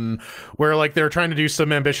Castlevania 1, where like they're trying to do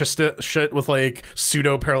some ambitious shit with like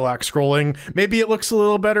pseudo parallax scrolling. Maybe it looks a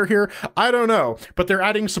little better here. I don't know, but they're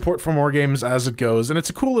adding support for more games as it goes, and it's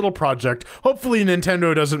a cool little project. Hopefully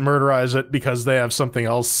Nintendo doesn't murderize it because they have something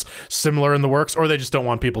else similar in the works, or they just don't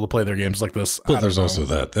want people to play their games like this. Well, there's also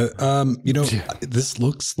that. You know, this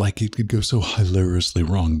looks like it could go so hilariously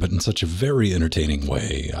wrong, but in such a very entertaining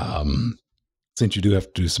way. Since you do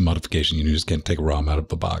have to do some modification, you just can't take a ROM out of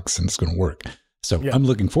the box and it's going to work. So I'm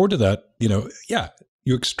looking forward to that. You know, yeah,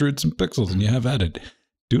 you extrude some pixels and you have at it.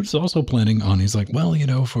 Dude's also planning on, he's like, well, you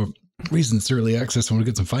know, for reasons early access, I want to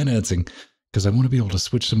get some financing because I want to be able to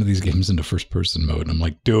switch some of these games into first-person mode. And I'm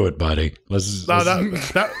like, do it, buddy.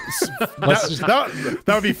 That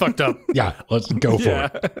would be fucked up. Yeah, let's go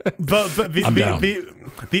for it. But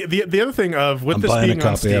the other thing of with I'm this buying being a copy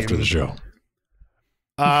on Steam, after the show.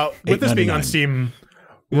 With this being on Steam,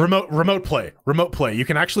 remote play. You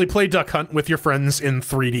can actually play Duck Hunt with your friends in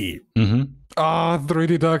 3D. Mm-hmm.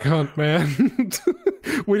 3D Duck Hunt, man.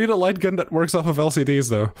 We need a light gun that works off of LCDs,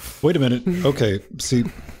 though. Wait a minute. Okay, see,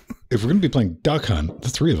 if we're going to be playing Duck Hunt, the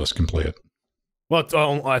three of us can play it. Well,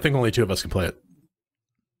 I think only two of us can play it.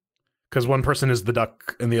 Because one person is the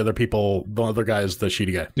duck and the other guy is the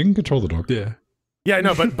shitty guy. You can control the dog. Yeah. Yeah, I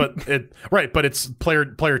know, but it's player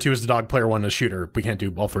 2 is the dog, player 1 is shooter. We can't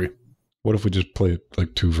do all three. What if we just play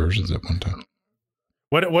like two versions at one time?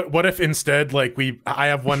 What if instead, like, I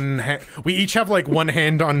have one hand, we each have like one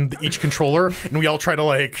hand on each controller and we all try to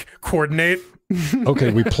like coordinate?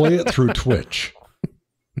 Okay, we play it through Twitch.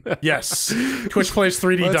 Yes. Twitch plays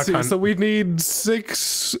 3D Duck Hunt. So we need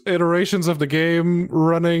 6 iterations of the game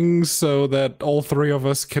running so that all 3 of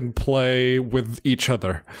us can play with each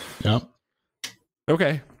other. Yep.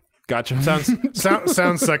 Okay. Gotcha.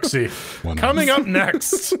 Sounds sexy. Coming up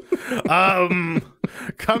next,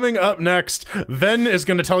 Ven is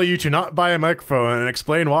going to tell you to not buy a microphone and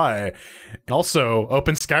explain why. And also,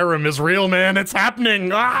 Open Skyrim is real, man. It's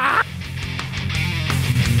happening. Ah!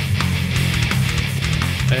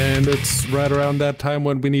 And it's right around that time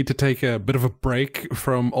when we need to take a bit of a break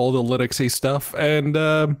from all the Linuxy stuff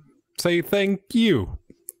and say thank you,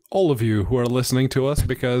 all of you who are listening to us,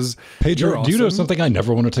 because Pedro, awesome. do you know something I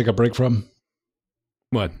never want to take a break from?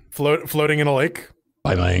 What? Floating in a lake?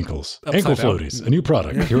 By my ankles. Upside Ankle down. Floaties, a new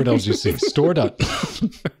product here at LGC. Store.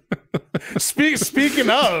 Speaking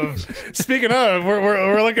of,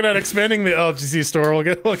 we're looking at expanding the LGC store.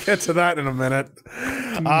 We'll get to that in a minute.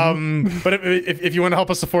 But if you want to help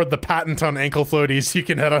us afford the patent on ankle floaties, you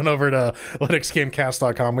can head on over to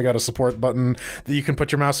linuxgamecast.com. We got a support button that you can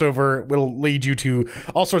put your mouse over. It'll lead you to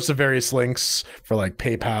all sorts of various links for like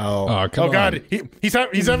PayPal. Oh God, he's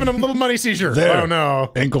having a little money seizure. There. Oh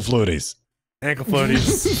no, Ankle Floaties. ankle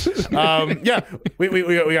floaties. Yeah, we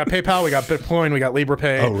got PayPal, we got Bitcoin, we got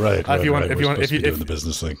LibrePay. Oh right. If you want doing the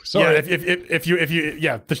business thing. Sorry. Yeah,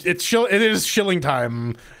 it is shilling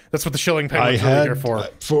time. That's what the shilling penguin's really here for.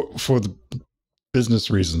 For the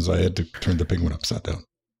business reasons, I had to turn the penguin upside down.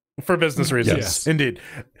 For business reasons, Yes. Indeed.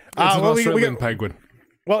 It's an Australian penguin.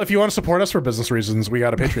 Well, if you want to support us for business reasons, we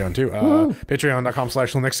got a Patreon too.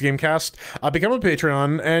 Patreon.com/LinuxGamecast. Become a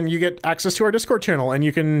Patreon and you get access to our Discord channel and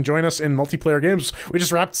you can join us in multiplayer games. We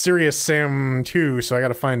just wrapped Serious Sam 2, so I got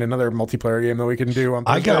to find another multiplayer game that we can do on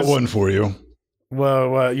Thursdays. I got one for you.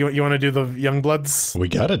 Well, you want to do the Youngbloods? We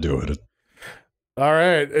got to do it. All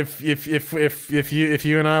right. If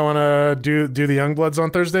you and I want to do the Youngbloods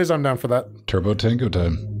on Thursdays, I'm down for that. Turbo Tango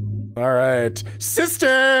time. All right,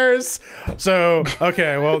 sisters. So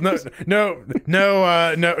okay, well, no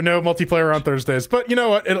multiplayer on Thursdays, but you know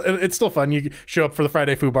what? It's still fun. You show up for the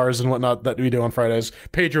Friday foo bars and whatnot that we do on Fridays.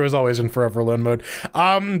 Pedro is always in forever alone mode.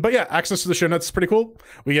 But yeah, access to the show notes is pretty cool.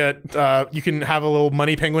 We get you can have a little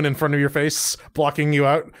money penguin in front of your face blocking you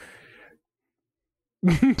out.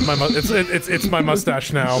 It's my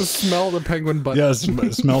mustache now. Smell the penguin butt. Yes,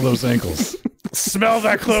 smell those ankles. Smell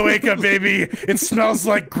that cloaca, baby. It smells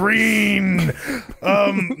like green.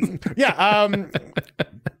 And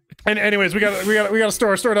anyways, we got a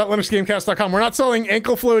store.linuxgamecast.com. We're not selling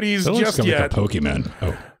ankle floaties just yet. Like a Pokemon.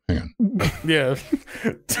 Oh, hang on. Yeah.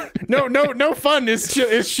 No fun.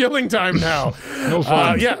 It's shilling time now. No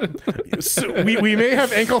fun. Yeah. So we may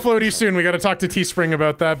have ankle floaties soon. We got to talk to Teespring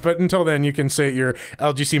about that. But until then, you can say your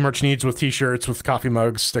LGC merch needs with t-shirts, with coffee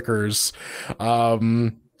mugs, stickers,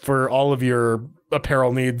 for all of your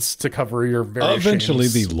apparel needs to cover your various eventually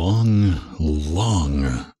shames. the long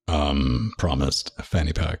promised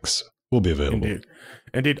fanny packs will be available.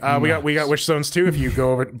 Indeed. We got wish zones too. If you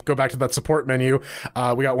go back to that support menu,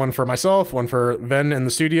 we got one for myself, one for Ven in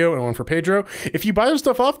the studio, and one for Pedro. If you buy the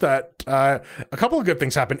stuff off that, a couple of good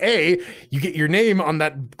things happen. A, you get your name on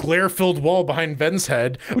that glare-filled wall behind Ven's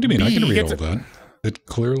head. What do you mean? I can read all that. It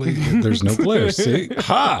clearly there's no glare. See,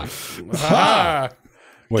 ha, ha.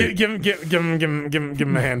 Wait, give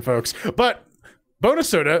him a hand, folks. But bonus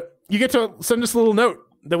soda, you get to send us a little note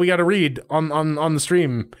that we got to read on the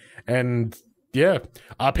stream, and yeah,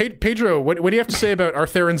 Pedro, what do you have to say about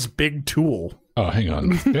RTheren's big tool? Oh, hang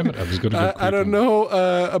on, damn it! I was going to. I don't know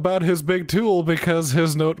about his big tool because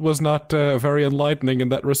his note was not very enlightening in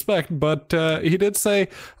that respect. But he did say,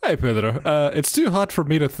 "Hey Pedro, it's too hot for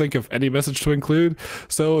me to think of any message to include,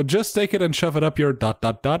 so just take it and shove it up your ...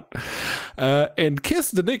 and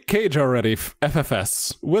kiss the Nick Cage already,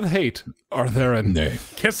 FFS with hate, RTheren." Nay.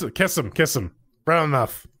 Kiss him. Brown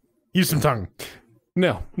enough. Use some tongue.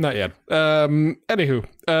 No, not yet. Anywho,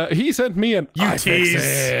 he sent me an tease.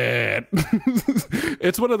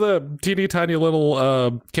 It's one of the teeny tiny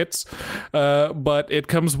little kits, but it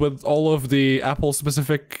comes with all of the Apple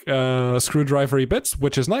specific screwdrivery bits,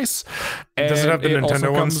 which is nice. And does it have the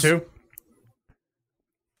Nintendo ones too?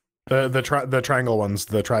 The triangle ones,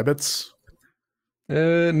 the tri-bits?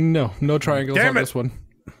 No triangles on this one.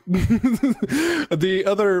 The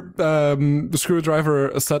other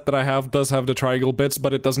screwdriver set that I have does have the triangle bits,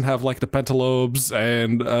 but it doesn't have like the pentalobes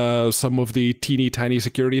and some of the teeny tiny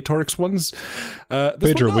security Torx ones.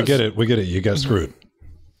 Pedro, we get it. You got screwed.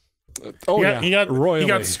 Oh he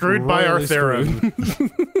got screwed by RTheren.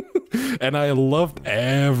 And I loved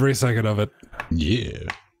every second of it. Yeah.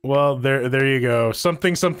 Well, there you go.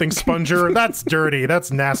 Something sponger. That's dirty. That's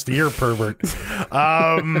nasty. You're a pervert.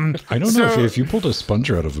 I don't know if you pulled a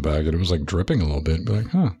sponger out of the bag and it was like dripping a little bit. Be like,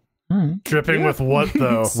 huh. All right. Dripping with what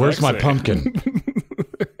though? Where's my pumpkin?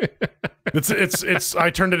 It's I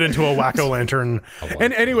turned it into a wacko-lantern.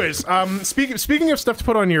 And anyways, speaking of stuff to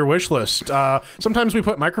put on your wish list, sometimes we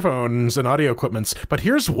put microphones and audio equipments, but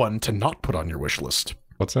here's one to not put on your wish list.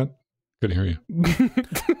 What's that? Couldn't hear you.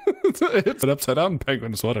 It's an upside down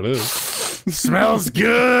penguin is what it is. Smells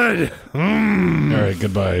good. All right,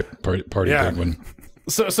 goodbye, party penguin.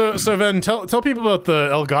 So Ven, tell people about the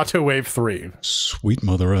Elgato Wave 3. Sweet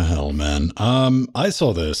mother of hell, man. I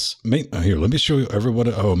saw this. Here, let me show you everyone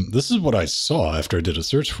at home. This is what I saw after I did a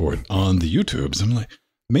search for it on the YouTubes. I'm like,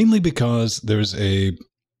 mainly because there's a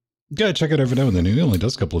guy I check it every now and then. He only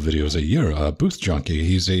does a couple of videos a year. Booth Junkie.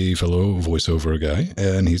 He's a fellow voiceover guy,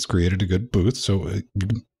 and he's created a good booth, so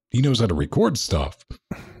he knows how to record stuff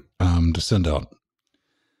to send out.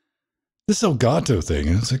 This Elgato thing,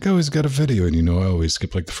 and it's like, oh, he's got a video, and I always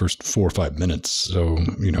skip like the first 4 or 5 minutes, so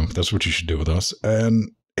that's what you should do with us.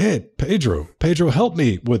 And hey, Pedro, help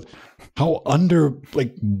me with how under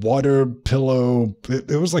like water pillow.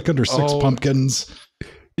 It was like under 6 pumpkins.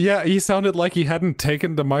 Yeah, he sounded like he hadn't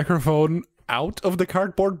taken the microphone out of the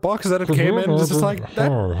cardboard box that it came in. It's just like, that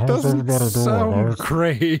doesn't sound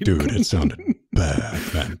great. Dude, it sounded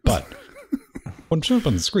bad, man. But when show up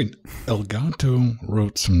on the screen, Elgato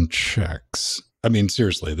wrote some checks. I mean,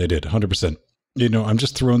 seriously, they did 100%. I'm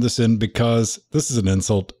just throwing this in because this is an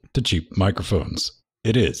insult to cheap microphones.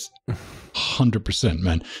 It is 100%,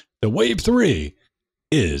 man. The Wave 3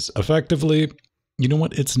 is effectively, you know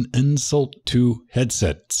what? It's an insult to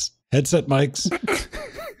headsets. Headset mics.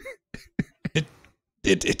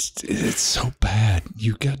 It's so bad.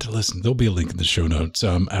 You got to listen. There'll be a link in the show notes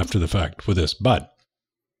after the fact with this. But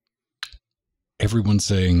everyone's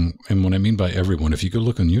saying, and what I mean by everyone, if you go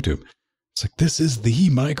look on YouTube, it's like, this is the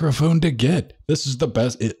microphone to get. This is the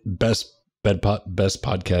best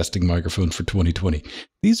podcasting microphone for 2020.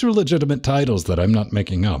 These are legitimate titles that I'm not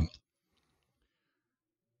making up.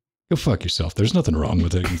 Go fuck yourself. There's nothing wrong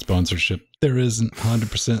with taking sponsorship. There isn't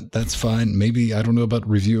 100%. That's fine. Maybe I don't know about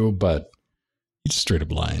review, but you just straight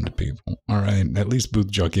up lying to people. All right. At least Booth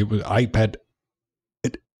Junkie. I had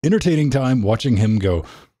an entertaining time watching him go,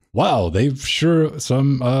 wow, they've sure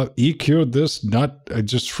some EQ'd this, not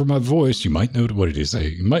just for my voice. You might notice, what did he say?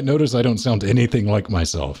 You might notice I don't sound anything like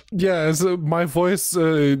myself. Yeah, so my voice,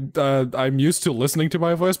 I'm used to listening to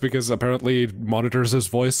my voice because apparently it monitors his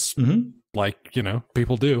voice like,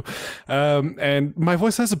 people do. And my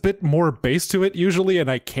voice has a bit more bass to it usually, and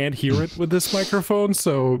I can't hear it with this microphone,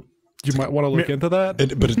 so you might want to look into that.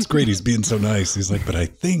 But it's great. He's being so nice. He's like, but I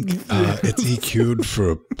think it's EQ'd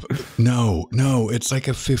for no, it's like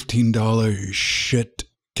a $15 shit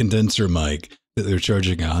condenser mic that they're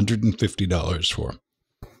charging $150 for.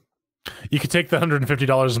 You could take the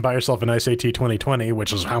 $150 and buy yourself a nice AT 2020,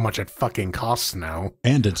 which is how much it fucking costs now.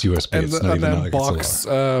 And it's USB. And it's not even that like box,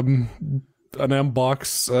 an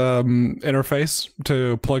M-Box interface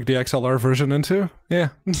to plug the XLR version into. Yeah.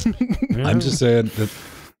 I'm just saying that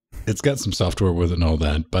it's got some software with it and all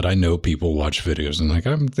that, but I know people watch videos and like,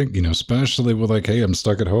 I'm thinking, you know, especially with like, hey, I'm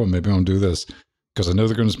stuck at home, maybe I'll do this. Because I know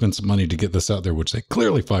they're going to spend some money to get this out there, which they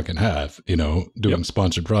clearly fucking have, you know, doing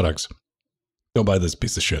sponsored products. Don't buy this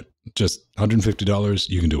piece of shit. Just $150.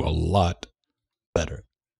 You can do a lot better.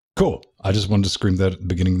 Cool. I just wanted to scream that at the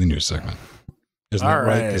beginning of the news segment. Isn't that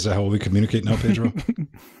right? Is that how we communicate now, Pedro?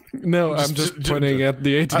 No, I'm just pointing at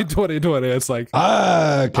the 18-20-20. It's like,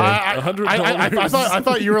 okay. $100. I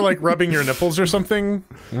thought you were like rubbing your nipples or something.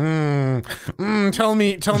 Tell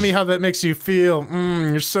me how that makes you feel.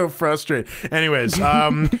 You're so frustrated. Anyways, now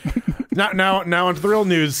onto the real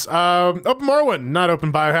news. OpenMW, not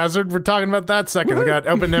OpenBiohazard. We're talking about that second. We got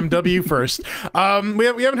OpenMW first. We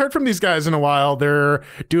haven't heard from these guys in a while. They're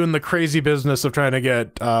doing the crazy business of trying to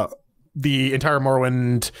get the entire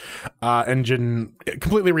Morrowind engine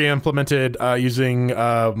completely re-implemented using it's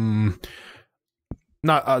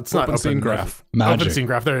not OpenScene Graph. OpenScene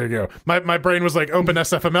Graph. There you go. My brain was like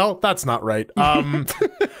OpenSFML. That's not right.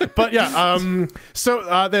 But yeah.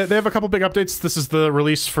 So they have a couple big updates. This is the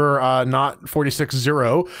release for not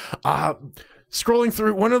 46.0. Scrolling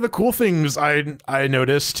through, one of the cool things I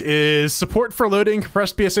noticed is support for loading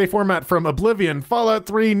compressed PSA format from Oblivion, Fallout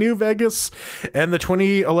 3, New Vegas, and the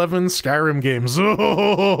 2011 Skyrim games.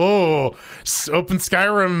 Oh, Open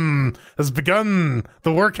Skyrim has begun.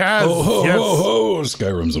 The work has.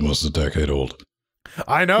 Skyrim's almost a decade old.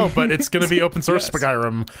 I know, but it's going to be open source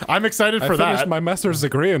Skyrim. I'm excited for that. I finished my master's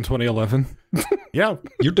degree in 2011. Yeah.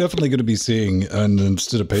 You're definitely going to be seeing, and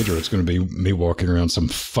instead of Pedro, it's going to be me walking around some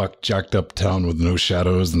jacked up town with no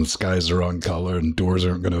shadows and the skies are on color and doors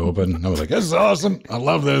aren't going to open. And I was like, this is awesome. I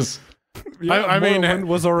love this. Yeah, I mean, it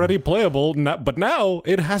was already playable, but now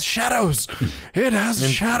it has shadows. It has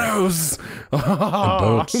shadows. And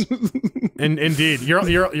boats. Indeed,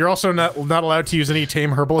 you're also not allowed to use any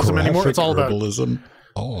tame herbalism anymore. It's all about herbalism.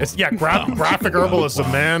 Oh. It's graphic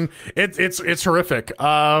herbalism, man. It's horrific.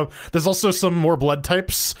 There's also some more blood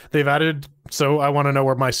types they've added, so I want to know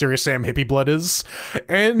where my Serious Sam hippie blood is.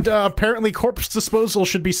 And apparently corpse disposal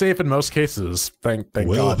should be safe in most cases. Thank God.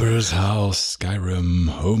 Wilbur's house, Skyrim,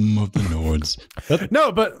 home of the Nords.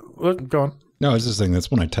 No, but go on. No, I was just saying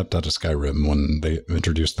that's when I tapped out of Skyrim when they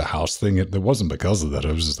introduced the house thing. It wasn't because of that.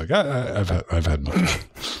 I was just like, I've had much.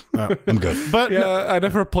 I'm good. But yeah, I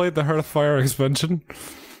never played the Hearthfire expansion.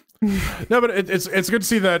 No, but it's good to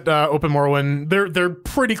see that OpenMorrowind, they're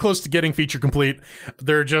pretty close to getting feature complete.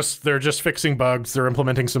 They're just fixing bugs. They're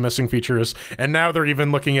implementing some missing features, and now they're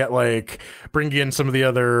even looking at like bringing in some of the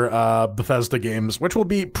other Bethesda games, which will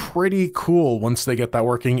be pretty cool once they get that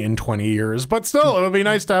working in 20 years. But still, it would be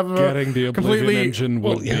nice to have getting the Oblivion engine.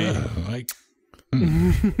 Will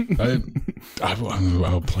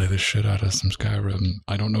I'll play the shit out of some Skyrim.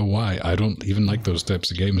 I don't know why. I don't even like those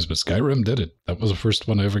types of games, but Skyrim did it. That was the first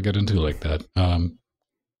one I ever get into like that.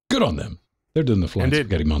 Good on them. They're doing the flying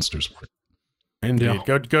spaghetti monsters work. Indeed.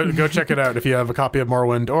 Yeah. Go check it out if you have a copy of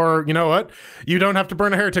Morrowind. Or, you know what? You don't have to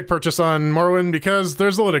burn a heretic purchase on Morrowind because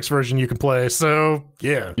there's a Linux version you can play. So,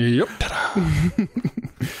 yeah. Yep.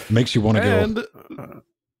 Makes you want to go...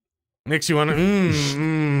 Makes you want to.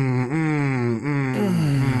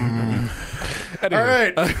 Anyway. All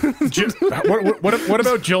right. What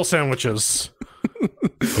about Jill sandwiches?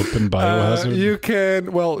 OpenBiohazard. You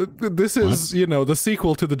can. Well, this is the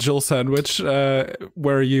sequel to the Jill sandwich,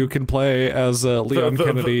 where you can play as Leon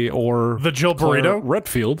Kennedy or the Jill burrito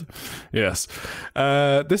Redfield. Yes.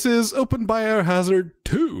 This is OpenBiohazard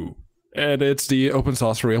 2. And it's the open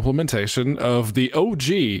source re-implementation of the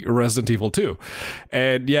OG Resident Evil 2.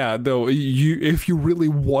 And yeah, though, if you really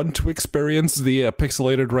want to experience the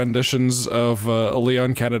pixelated renditions of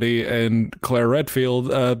Leon Kennedy and Claire Redfield,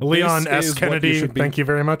 Leon S. Kennedy, thank you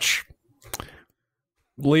very much.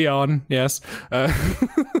 Leon, yes.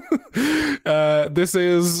 This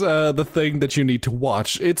is the thing that you need to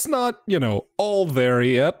watch. It's not, all there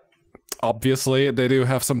yet. Obviously, they do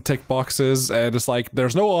have some tick boxes, and it's like,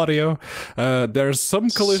 there's no audio, there's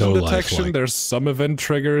some collision detection, lifelike. There's some event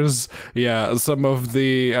triggers, yeah, some of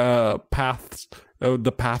the paths,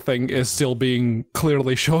 the pathing is still being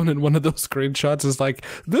clearly shown in one of those screenshots. It's like,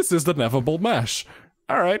 this is the ineffable mesh.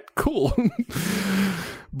 All right, cool.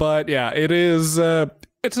 But yeah, it is,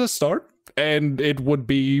 it's a start. And it would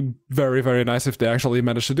be very, very nice if they actually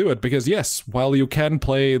managed to do it. Because yes, while you can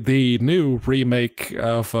play the new remake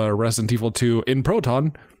of Resident Evil 2 in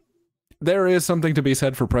Proton, there is something to be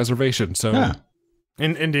said for preservation. So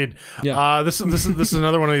Indeed. Yeah. This is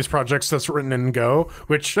another one of these projects that's written in Go,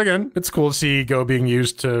 which again, it's cool to see Go being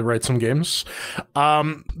used to write some games. Where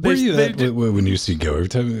are you at when you see Go? Every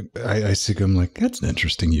time I see Go, I'm like, that's an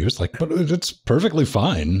interesting use. Like, but it's perfectly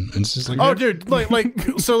fine. And it's just like, oh, dude,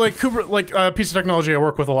 a piece of technology I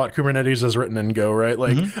work with a lot. Kubernetes is written in Go, right?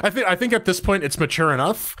 Like, I think at this point it's mature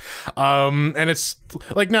enough, and it's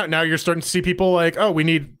like now you're starting to see people like, oh, we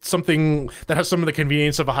need something that has some of the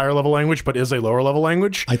convenience of a higher level language, but is a lower level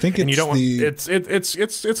language. I think it's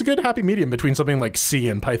it's a good happy medium between something like C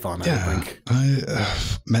and Python. Yeah, I think.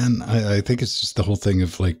 I think it's just the whole thing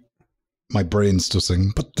of like my brain's still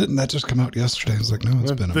saying, but didn't that just come out yesterday? I was like, no,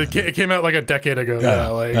 it's been a minute. It came out like a decade ago.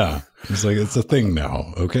 Yeah. It's like it's a thing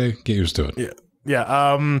now. Okay, get used to it. Yeah.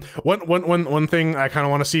 Yeah. One thing I kind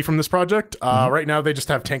of want to see from this project. Right now they just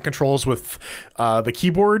have tank controls with the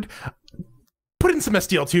keyboard. Put in some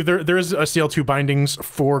SDL2. There is a SDL2 bindings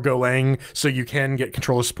for Golang, so you can get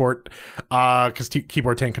controller support because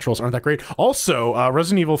keyboard tank controls aren't that great. Also,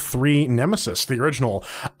 Resident Evil 3 Nemesis, the original,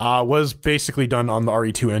 was basically done on the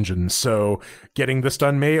RE2 engine. So getting this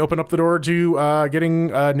done may open up the door to getting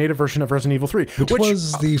a native version of Resident Evil 3. Which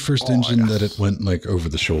was the first engine that it went like over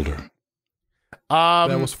the shoulder?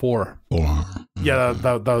 That was 4. Yeah,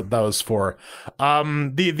 that was 4. I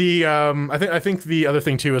think the other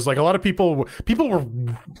thing too is like a lot of people were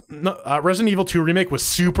Resident Evil 2 remake was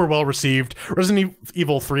super well received. Resident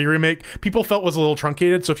Evil 3 remake people felt was a little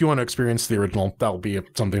truncated. So if you want to experience the original, that'll be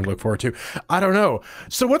something to look forward to. I don't know.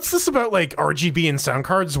 So what's this about like RGB and sound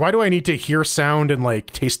cards? Why do I need to hear sound and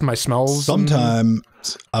like taste my smells? Sometimes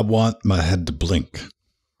I want my head to blink.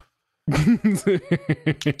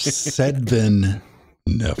 Said then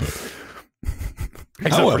never.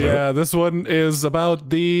 However, yeah, this one is about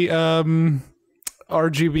the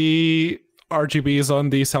RGBs on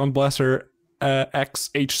the Soundblaster X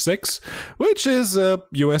H6, which is a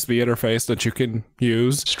USB interface that you can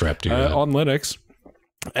use strapped to your head on Linux,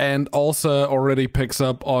 and also already picks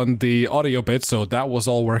up on the audio bit, so that was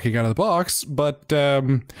all working out of the box. But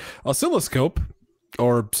oscilloscope,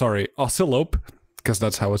 because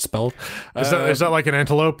that's how it's spelled. Is that like an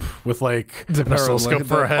antelope with like an oscilloscope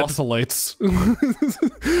for a head? Oscillates.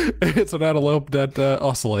 It's an antelope that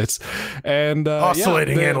oscillates. And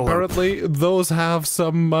oscillating antelope. Apparently those have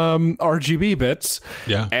some RGB bits.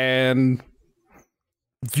 Yeah. And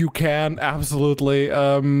you can absolutely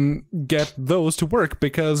get those to work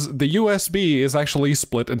because the USB is actually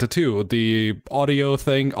split into 2. The audio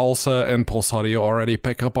thing, ALSA and Pulse Audio already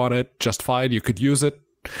pick up on it just fine. You could use it.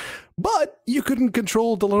 But you couldn't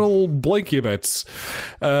control the little blinky bits.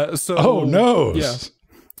 Oh no! Yeah,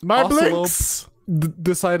 my blinks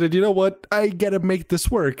decided, you know what? I gotta make this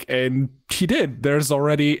work, and he did. There's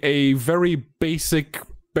already a very basic,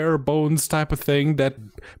 bare bones type of thing that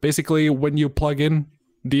basically, when you plug in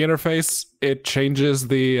the interface, it changes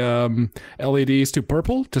the LEDs to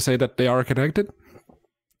purple to say that they are connected.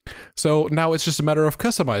 So now it's just a matter of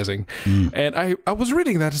customizing. And I was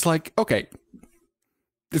reading that. It's like, okay.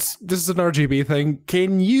 This is an RGB thing.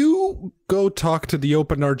 Can you go talk to the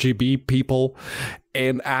OpenRGB people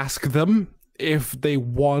and ask them if they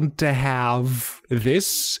want to have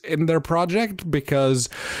this in their project? Because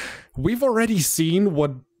we've already seen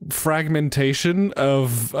what fragmentation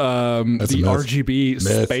of the RGB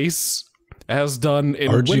space has done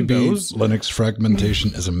in RGB Windows. Linux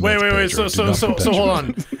fragmentation is a myth. Wait. So hold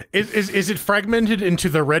on. Is it fragmented into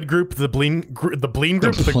the red group, the green group, the green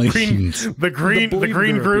group,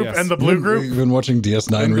 yes. and the blue group? You've been watching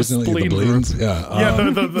DS9 and recently. The bleens, yeah,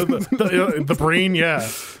 the brain, yeah.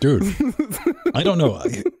 Dude, I don't know.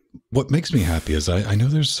 What makes me happy is I know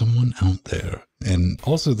there's someone out there, and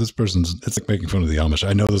also this person's. It's like making fun of the Amish.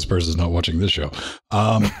 I know this person's not watching this show.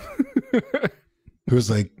 Who's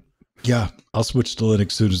like, yeah, I'll switch to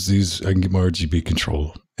Linux soon as I can get my RGB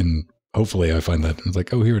control, and hopefully I find that. It's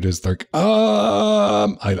like, oh, here it is. Like,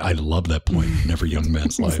 I love that point in every young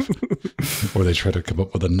man's life, or they try to come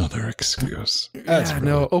up with another excuse. That's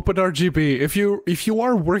no OpenRGB. If you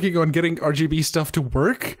are working on getting RGB stuff to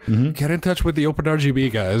work, get in touch with the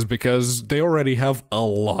OpenRGB guys because they already have a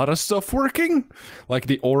lot of stuff working, like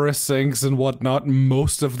the Aura syncs and whatnot.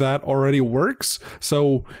 Most of that already works,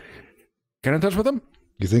 so get in touch with them.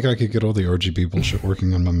 You think I could get all the RGB bullshit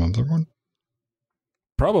working on my motherboard?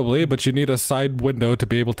 Probably, but you need a side window to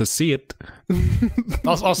be able to see it.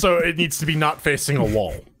 Also, it needs to be not facing a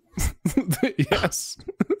wall. Yes.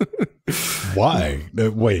 Why?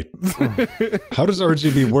 Wait. How does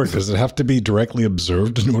RGB work? Does it have to be directly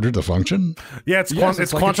observed in order to function? Yeah, it's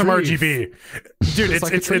quantum RGB. Dude,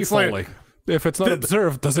 it's like If it's not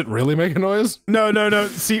observed, does it really make a noise? No.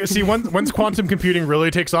 See, once quantum computing really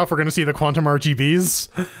takes off, we're going to see the quantum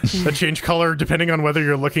RGBs that change color depending on whether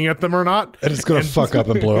you're looking at them or not. And it's going to fuck up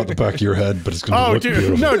and blow out the back of your head, but it's going to look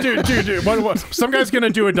beautiful. No, dude. Some guy's going to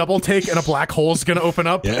do a double take and a black hole's going to open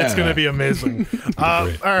up. Yeah. It's going to be amazing. All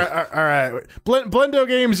right. Blendo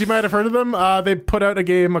Games, you might have heard of them. They put out a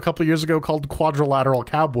game a couple years ago called Quadrilateral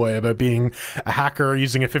Cowboy about being a hacker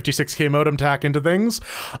using a 56K modem to hack into things.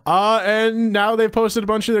 And now they've posted a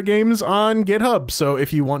bunch of their games on GitHub. So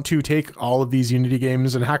if you want to take all of these Unity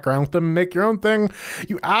games and hack around with them and make your own thing,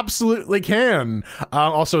 you absolutely can.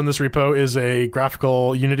 Also in this repo is a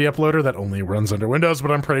graphical Unity uploader that only runs under Windows, but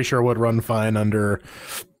I'm pretty sure would run fine under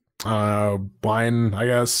Wine, I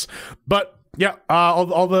guess. But yeah,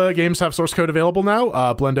 all the games have source code available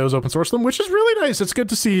now. Blendo's open sourced them, which is really nice. It's good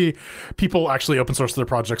to see people actually open source their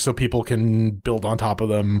projects so people can build on top of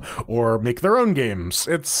them or make their own games.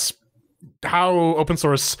 It's how open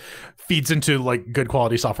source feeds into like good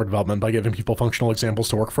quality software development by giving people functional examples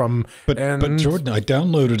to work from. But Jordan, I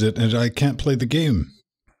downloaded it and I can't play the game.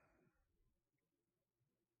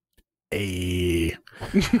 What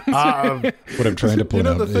I'm trying to point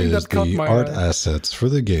out is the art assets for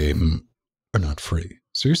the game are not free.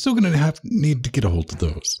 So you're still going to need to get a hold of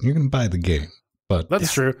those. You're going to buy the game. But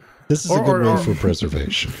that's true. This is a good way for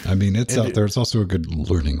preservation. I mean, it's out there. It's also a good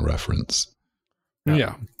learning reference.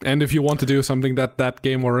 Yeah, and if you want to do something that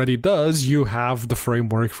game already does, you have the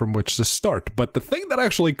framework from which to start. But the thing that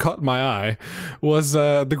actually caught my eye was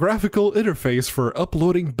the graphical interface for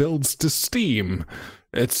uploading builds to Steam.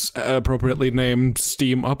 It's appropriately named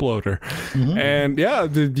Steam Uploader. Mm-hmm. And yeah,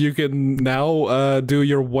 you can now do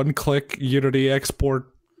your one-click Unity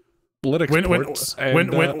export Linux ports and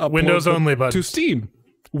Windows only, bud. To Steam.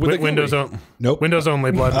 Windows only. Nope. Windows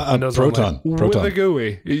only, blood. Windows Proton. only. With a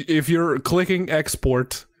GUI. If you're clicking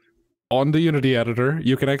export on the Unity editor,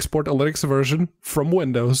 you can export a Linux version from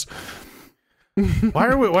Windows. Why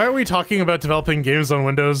are we talking about developing games on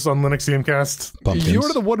Windows on Linux Gamecast?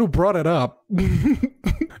 You're the one who brought it up.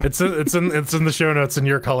 It's in the show notes in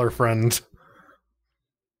your color, friend.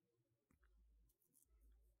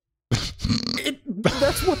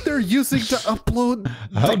 That's what they're using to upload.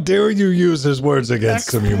 How dare you use his words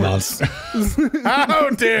against him, you monster.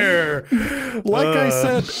 How dare! Like I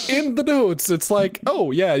said in the notes, it's like,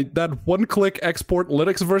 oh yeah, that one-click export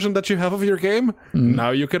Linux version that you have of your game,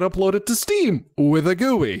 now you can upload it to Steam with a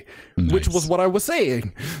GUI, which was what I was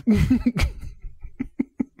saying.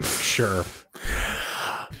 Sure.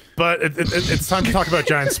 But it's time to talk about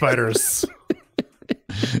giant spiders.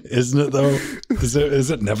 Isn't it though?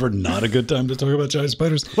 Is it never not a good time to talk about giant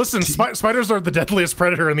spiders? Listen, spiders are the deadliest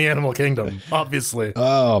predator in the animal kingdom, obviously.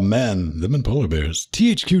 Oh man, them and polar bears.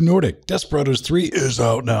 THQ Nordic, Desperados 3 is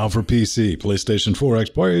out now for PC, PlayStation 4,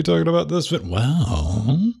 X. Why are you talking about this?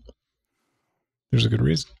 Well, there's a good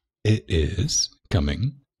reason. It is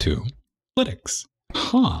coming to Linux.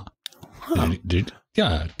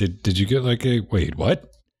 Did you get like a wait? What?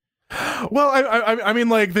 Well, I mean,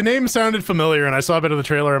 like, the name sounded familiar, and I saw a bit of the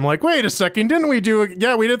trailer. I'm like, wait a second, didn't we do it?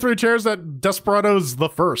 Yeah, we did 3 chairs at Desperados the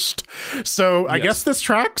First. So I guess this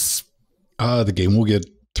tracks. The game will get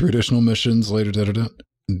 3 additional missions later.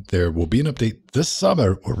 There will be an update this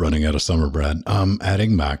summer. We're running out of summer, Brad.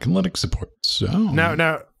 Adding Mac and Linux support. So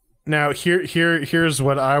now here's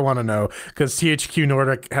what I want to know, because THQ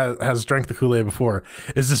Nordic has drank the Kool-Aid before.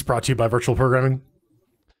 Is this brought to you by virtual programming?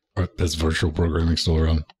 Is virtual programming still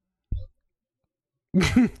around?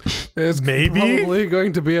 It's probably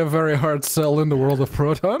going to be a very hard sell in the world of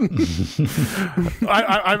Proton.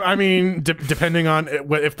 I mean, depending on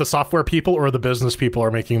if the software people or the business people are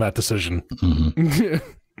making that decision.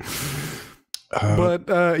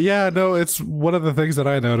 But yeah, no, it's one of the things that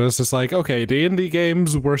I noticed. It's like, okay, the indie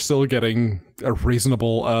games, we're still getting a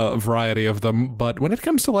reasonable variety of them, but when it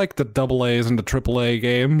comes to like the AA's and the AAA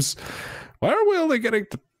games, why are we only getting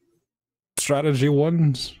the strategy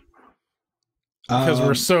ones? Because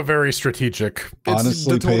we're so very strategic. Honestly, it's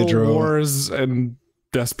the Total Pedro, Wars and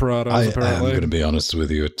Desperados, apparently. I'm going to be honest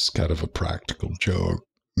with you. It's kind of a practical joke.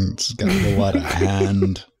 It's got a lot of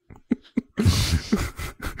hand.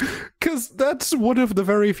 Because that's one of the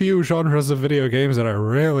very few genres of video games that I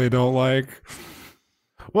really don't like.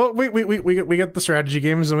 Well, we get the strategy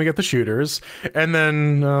games and we get the shooters, and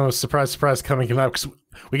then surprise, surprise, coming up because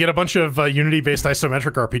we get a bunch of Unity-based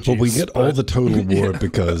isometric RPGs. Well, we get all the Total War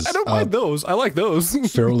because I don't mind those. I like those.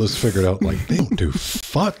 Feral has figured out like they don't do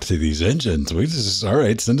fuck to these engines. We just all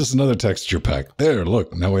right. Send us another texture pack. There,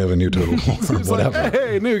 look. Now we have a new Total War. Whatever. Like,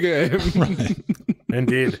 hey, new game. Right.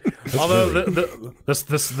 Indeed. Although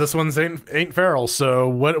this one's ain't feral, so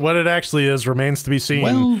what it actually is remains to be seen.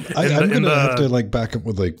 Well, I'm gonna have to like back up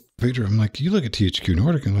with like Pedro. I'm like, you look at THQ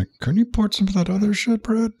Nordic, and like, can you port some of that other shit,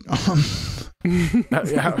 Brad?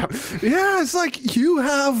 Yeah, it's like you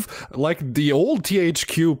have like the old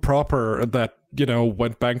THQ proper that, you know,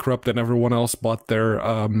 went bankrupt and everyone else bought their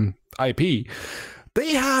IP.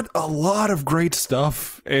 They had a lot of great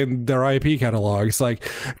stuff in their IP catalog. It's like,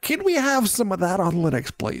 can we have some of that on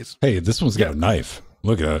Linux, please? Hey, this one's got a knife.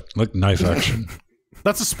 Look at it. Look, knife action.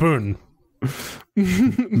 That's a spoon.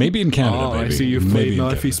 Maybe in Canada. Oh, maybe. I see you've played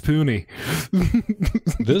Knifey Spoony.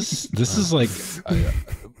 This is like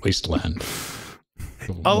Wasteland.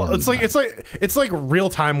 Oh, it's like real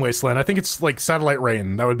time Wasteland. I think it's like Satellite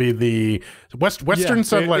Rain. That would be the Western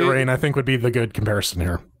Satellite Rain. I think would be the good comparison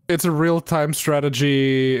here. It's a real-time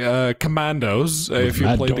strategy, Commandos, if you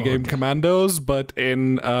played the game Commandos, but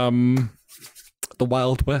in the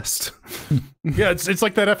Wild West. Yeah, it's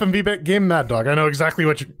like that FMV game Mad Dog. I know exactly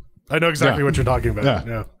what you're talking about.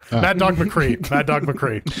 Yeah. Mad Dog McCree. Mad Dog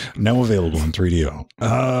McCree. Now available in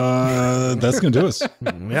 3DO. That's gonna do us.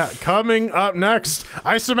 Yeah. Coming up next,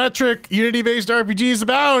 isometric Unity-based RPGs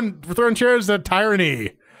abound. We're throwing chairs at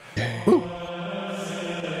Tyranny.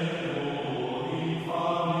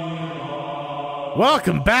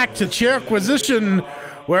 Welcome back to CHAIRQASITION,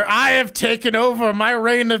 where I have taken over. My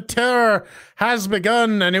reign of terror has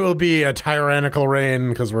begun, and it will be a tyrannical reign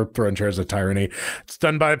because we're throwing chairs at Tyranny. It's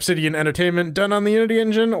done by Obsidian Entertainment, done on the Unity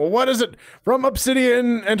engine. What is it? From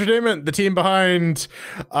Obsidian Entertainment, the team behind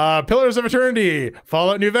Pillars of Eternity,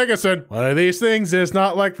 Fallout New Vegas, and one of these things is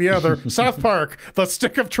not like the other. South Park, The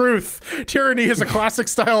Stick of Truth. Tyranny is a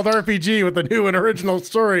classic-styled RPG with a new and original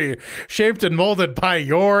story, shaped and molded by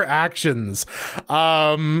your actions.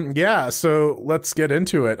 Yeah, so let's get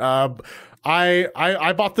into it.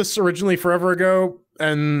 I bought this originally forever ago,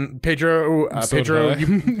 and Pedro,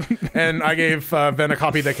 and I gave Ben a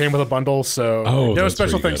copy that came with a bundle. So no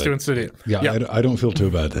special thanks to Insidia. Yeah. I don't feel too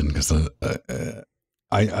bad then, because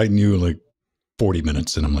I knew like 40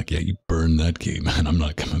 minutes, and I'm like, yeah, you burned that game, and I'm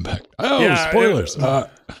not coming back. Oh, yeah, spoilers.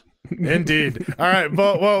 Indeed. All right.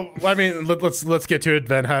 Well, I mean, let's get to it.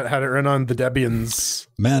 Ben, how did it run on the Debians?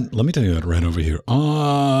 Man, let me tell you how it ran over here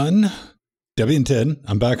on Debian 10.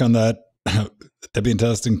 I'm back on that. Debian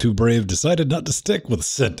testing too brave, decided not to stick with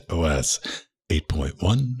CentOS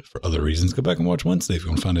 8.1 for other reasons. Go back and watch Wednesday if you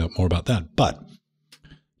want to find out more about that. But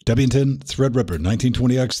Debian 10 Threadripper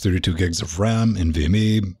 1920X, 32 gigs of RAM,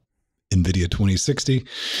 NVMe, NVIDIA 2060.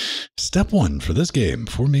 Step one for this game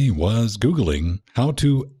for me was Googling how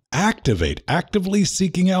to actively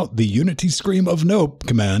seeking out the Unity Scream of Nope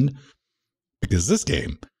command, because this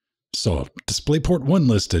game saw DisplayPort 1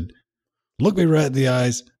 listed, looked me right in the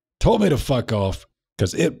eyes, told me to fuck off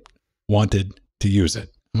because it wanted to use it.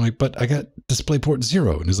 I'm like, but I got DisplayPort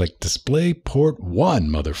 0. And it's like, DisplayPort 1,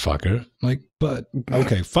 motherfucker. I'm like, but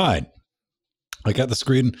okay, fine. I got the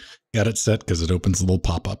screen, got it set because it opens a little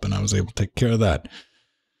pop-up, and I was able to take care of that.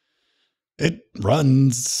 It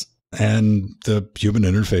runs, and the human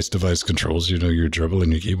interface device controls, you know, your dribble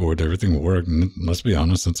and your keyboard, everything will work. And let's be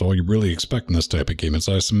honest, that's all you really expect in this type of game. It's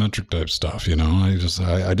isometric type stuff, you know. I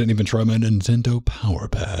didn't even try my Nintendo Power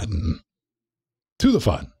Pad. To the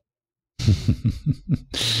fun.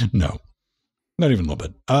 No, not even a little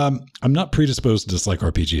bit. I'm not predisposed to dislike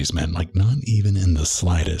RPGs, man. Like, not even in the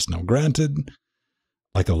slightest. Now, granted,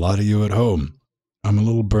 like a lot of you at home, I'm a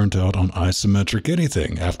little burnt out on isometric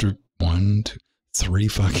anything after 1, 2, 3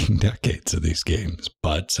 fucking decades of these games.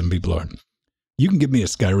 But some people aren't. You can give me a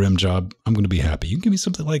Skyrim job, I'm going to be happy. You can give me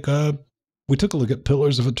something like, we took a look at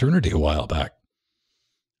Pillars of Eternity a while back.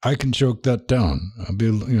 I can choke that down. I'll be,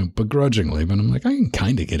 you know, begrudgingly, but I'm like, I can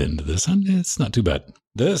kind of get into this. It's not too bad.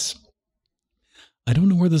 This, I don't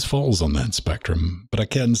know where this falls on that spectrum, but I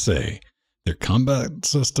can say their combat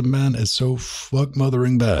system, man, is so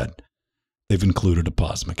fuck-mothering bad. They've included a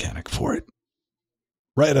pause mechanic for it.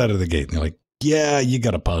 Right out of the gate. And they're like, yeah, you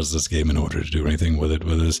got to pause this game in order to do anything with it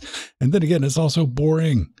with this. And then again, it's also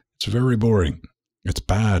boring. It's very boring. It's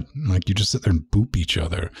bad. Like, you just sit there and boop each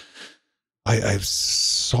other. I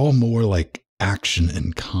saw more like action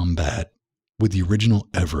and combat with the original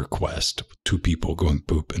EverQuest. 2 people going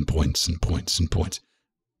boop and points and points and points.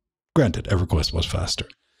 Granted, EverQuest was faster.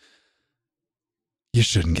 You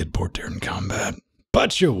shouldn't get bored during combat.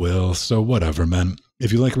 But you will, so whatever, man.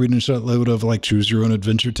 If you like reading a shitload of like choose your own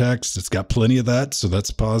adventure text, it's got plenty of that, so that's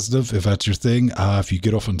positive if that's your thing. If you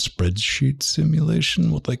get off on spreadsheet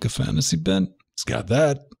simulation with like a fantasy bent, it's got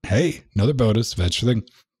that. Hey, another bonus if that's your thing.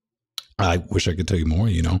 I wish I could tell you more,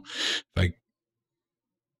 you know.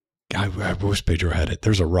 I wish Pedro had it.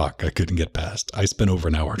 There's a rock I couldn't get past. I spent over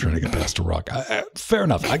an hour trying to get past a rock. Fair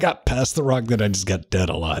enough. I got past the rock, then I just got dead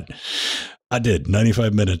a lot. I did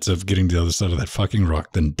 95 minutes of getting to the other side of that fucking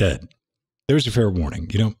rock, then dead. There's your fair warning.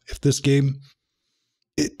 You know, if this game,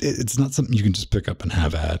 it's not something you can just pick up and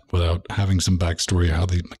have at without having some backstory of how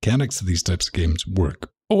the mechanics of these types of games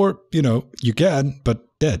work. Or, you know, you can, but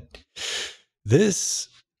dead. This,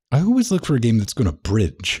 I always look for a game that's going to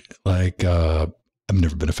bridge. Like, I've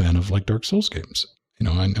never been a fan of like Dark Souls games. You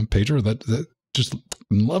know, I know Pedro that just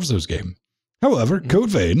loves those games. However, Code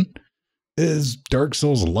Vein is Dark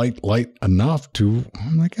Souls light enough to,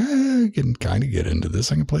 I'm like, I can kind of get into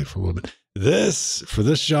this. I can play it for a little bit. This, for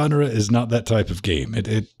this genre, is not that type of game.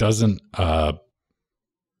 It doesn't,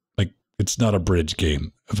 like, it's not a bridge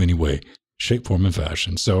game of any way, shape, form, and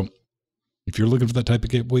fashion. So if you're looking for that type of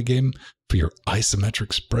gateway game for your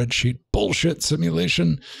isometric spreadsheet bullshit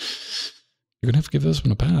simulation, you're going to have to give this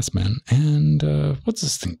one a pass, man. And what's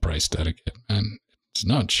this thing priced at again? And it's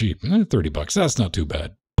not cheap. $30. That's not too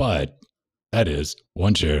bad. But that is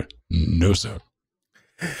one chair, no sir.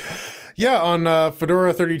 Yeah, on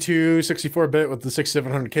Fedora 32 64-bit with the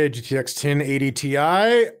 6700K GTX 1080 Ti.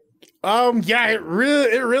 Yeah, it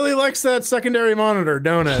really likes that secondary monitor,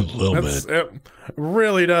 don't it? A little bit. It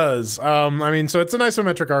really does. I mean, so it's an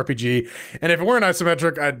isometric RPG, and if it weren't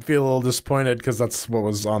isometric, I'd feel a little disappointed because that's what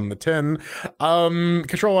was on the tin.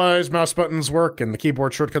 Control-wise, mouse buttons work, and the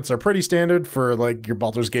keyboard shortcuts are pretty standard for like your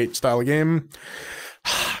Baldur's Gate style game.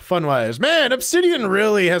 Fun-wise, man, Obsidian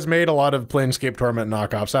really has made a lot of Planescape Torment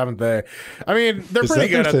knockoffs, haven't they? I mean, they're pretty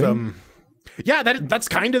good at them. Yeah, that's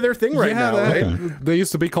kind of their thing right now, right? They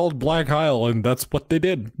used to be called Black Isle, and that's what they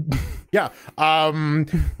did. Yeah.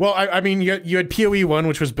 Well, I mean, you had PoE 1,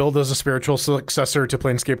 which was billed as a spiritual successor to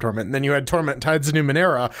Planescape Torment, and then you had Torment Tides of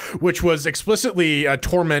Numenera, which was explicitly a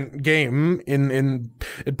Torment game.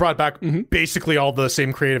 It brought back basically all the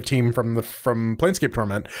same creative team from Planescape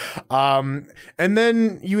Torment. And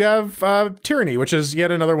then you have Tyranny, which is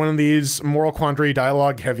yet another one of these moral quandary,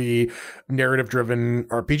 dialogue-heavy, narrative-driven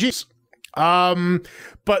RPGs.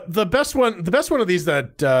 But the best one of these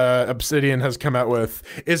that Obsidian has come out with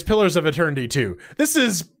is Pillars of Eternity 2. This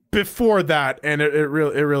is before that, and it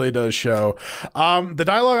really does show. The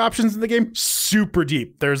dialogue options in the game, super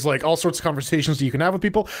deep. There's like all sorts of conversations that you can have with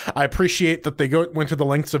people. I appreciate that they went to the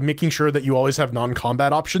lengths of making sure that you always have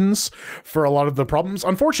non-combat options for a lot of the problems.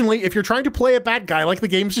 Unfortunately, if you're trying to play a bad guy like the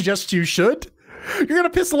game suggests you should, you're going to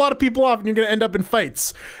piss a lot of people off and you're going to end up in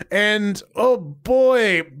fights. And oh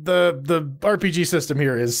boy, the RPG system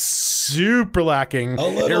here is super lacking.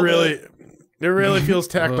 It really feels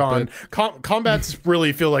tacked on. Combats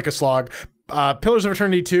really feel like a slog. Pillars of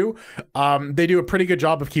Eternity 2, they do a pretty good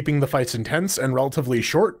job of keeping the fights intense and relatively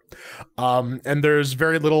short. And there's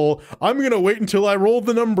very little, I'm going to wait until I roll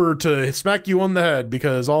the number to smack you on the head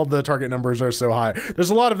because all the target numbers are so high. There's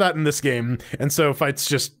a lot of that in this game. And so fights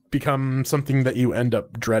just become something that you end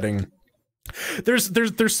up dreading.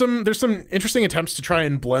 There's some interesting attempts to try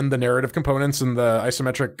and blend the narrative components and the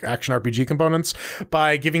isometric action RPG components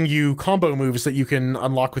by giving you combo moves that you can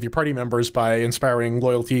unlock with your party members by inspiring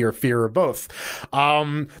loyalty or fear or both.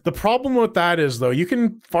 The problem with that is, though, you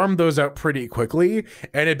can farm those out pretty quickly,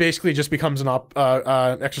 and it basically just becomes an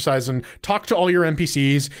exercise in talk to all your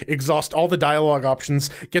NPCs, exhaust all the dialogue options,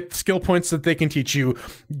 get the skill points that they can teach you,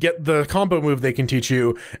 get the combo move they can teach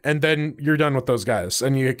you, and then you're done with those guys,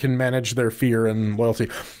 and you can manage their fear and loyalty.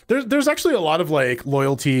 There's actually a lot of like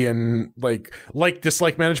loyalty and like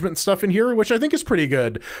dislike management stuff in here, which I think is pretty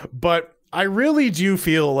good, but I really do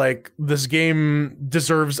feel like this game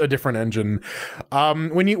deserves a different engine.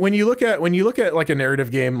 When you look at like a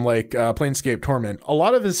narrative game like Planescape Torment, a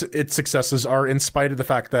lot of its successes are in spite of the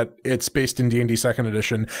fact that it's based in D&D 2nd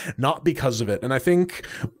edition, not because of it. And I think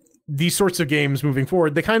these sorts of games moving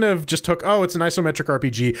forward, they kind of just took, oh, it's an isometric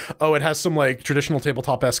RPG. Oh, it has some like traditional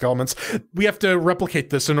tabletop-esque elements. We have to replicate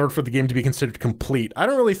this in order for the game to be considered complete. I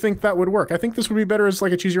don't really think that would work. I think this would be better as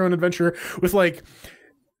like a choose your own adventure with like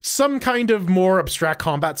some kind of more abstract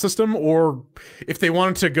combat system, or if they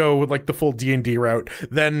wanted to go with like the full D&D route,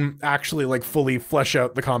 then actually like fully flesh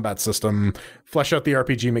out the combat system, flesh out the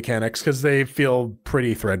RPG mechanics, because they feel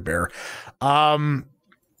pretty threadbare.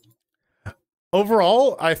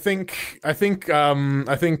 Overall, I think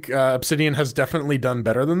Obsidian has definitely done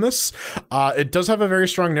better than this. It does have a very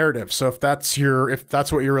strong narrative, so if that's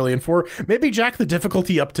what you're really in for, maybe jack the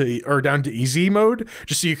difficulty up to or down to easy mode,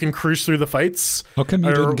 just so you can cruise through the fights. How come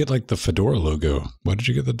you didn't get like the Fedora logo? Why did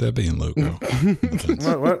you get the Debian logo?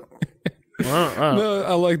 What? No,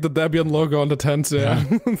 I like the Debian logo on the tents. Yeah.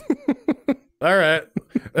 All right,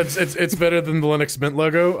 it's better than the Linux Mint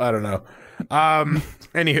logo. I don't know.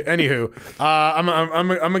 Anywho, I'm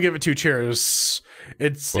gonna give it 2 cheers.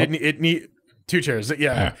 It need 2 cheers.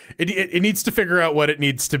 Yeah. It needs to figure out what it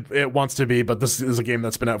wants to be, but this is a game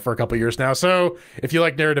that's been out for a couple years now. So if you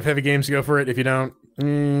like narrative heavy games, go for it. If you don't,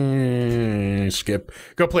 skip.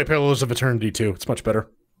 Go play Pillars of Eternity 2. It's much better.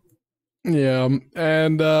 Yeah,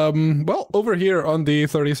 and well, over here on the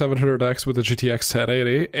 3700X with the GTX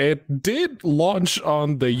 1080, it did launch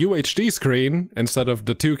on the UHD screen instead of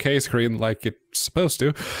the 2K screen like it's supposed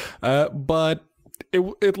to, but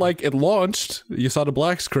it launched, you saw the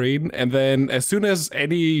black screen, and then as soon as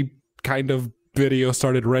any kind of video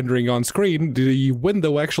started rendering on screen, the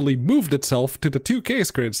window actually moved itself to the 2K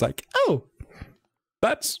screen. It's like, oh,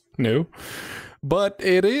 that's new. But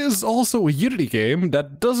it is also a Unity game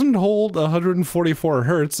that doesn't hold 144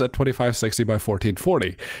 hertz at 2560 by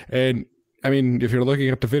 1440. And I mean, if you're looking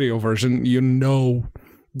at the video version, you know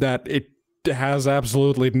that it has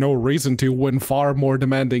absolutely no reason to, when far more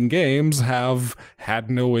demanding games have had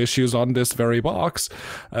no issues on this very box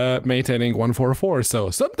maintaining 144. So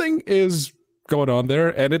something is going on there,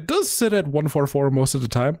 and it does sit at 144 most of the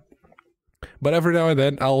time. But every now and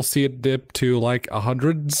then I'll see it dip to like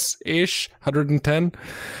 100s-ish, 110.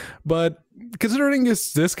 But considering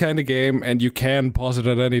it's this kind of game and you can pause it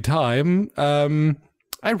at any time,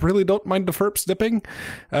 I really don't mind the FERPs dipping.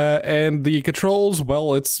 And the controls,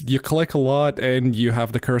 well, you click a lot and you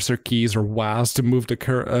have the cursor keys or WAS to move the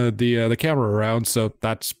camera around, so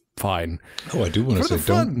that's fine. Oh, I do want to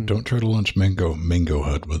say, don't try to launch Mango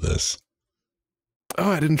HUD with this. Oh,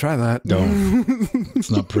 I didn't try that. No, it's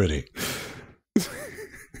not pretty.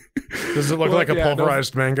 Does it look like a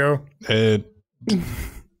pulverized mango?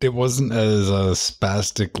 It wasn't as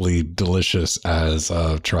spastically delicious as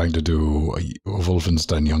trying to do a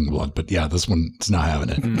Wolfenstein Youngblood, but yeah, this one's not having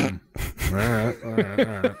it. All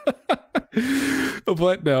right.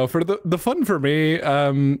 But no, for the fun for me,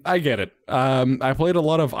 I get it. I played a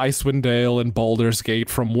lot of Icewind Dale and Baldur's Gate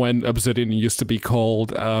from when Obsidian used to be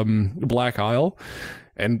called Black Isle,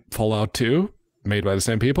 and Fallout 2, made by the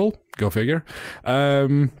same people. Go figure.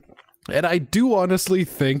 And I do honestly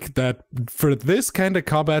think that for this kind of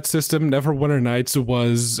combat system, Neverwinter Nights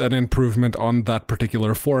was an improvement on that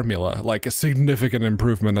particular formula, like a significant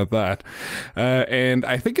improvement at that. And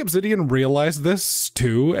I think Obsidian realized this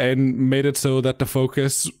too, and made it so that the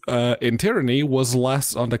focus in Tyranny was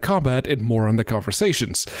less on the combat and more on the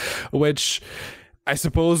conversations, which I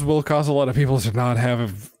suppose will cause a lot of people to not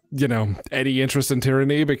have, you know, any interest in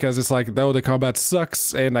Tyranny, because it's like, no, the combat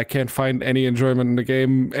sucks and I can't find any enjoyment in the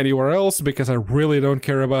game anywhere else because I really don't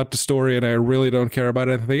care about the story and I really don't care about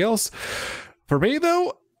anything else. For me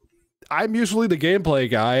though, I'm usually the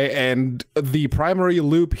gameplay guy, and the primary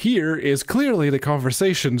loop here is clearly the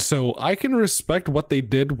conversation, so I can respect what they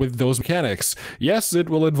did with those mechanics. Yes, it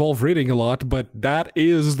will involve reading a lot, but that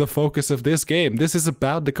is the focus of this game. This is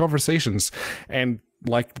about the conversations, and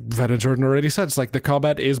like Venom Jordan already said, it's like the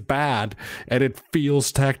combat is bad and it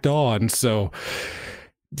feels tacked on. So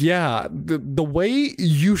yeah, the way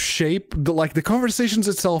you shape the conversations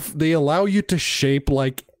itself, they allow you to shape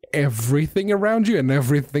like everything around you, and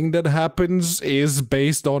everything that happens is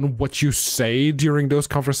based on what you say during those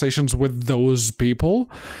conversations with those people.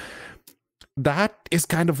 That is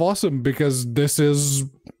kind of awesome, because this is,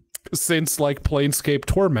 since like Planescape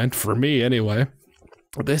Torment, for me anyway,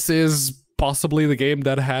 this is possibly the game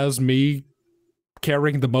that has me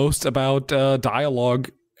caring the most about dialogue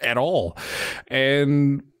at all.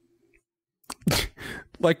 And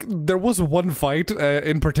like, there was one fight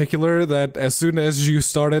in particular that as soon as you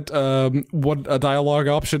started, a dialogue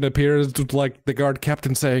option appears, like the guard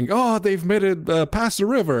captain saying, "Oh, they've made it past the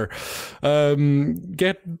river.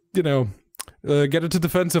 Get into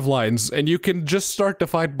defensive lines." And you can just start the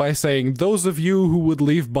fight by saying, "Those of you who would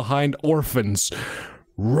leave behind orphans,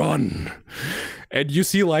 run." And you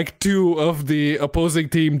see like 2 of the opposing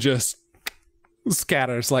team just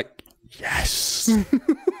scatters, like, yes.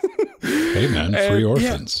 Hey man, free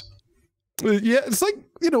orphans. Yeah, it's like,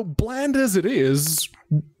 bland as it is,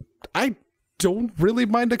 I don't really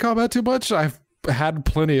mind the combat too much. I've had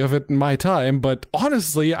plenty of it in my time, but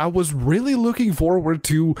honestly, I was really looking forward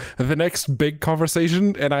to the next big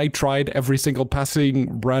conversation, and I tried every single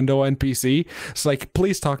passing rando NPC. It's like,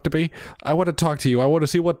 please talk to me. I want to talk to you. I want to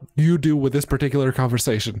see what you do with this particular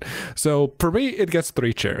conversation. So for me, it gets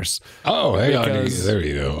 3 chairs. Oh, hey, there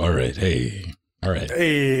you go. All right, hey. All right.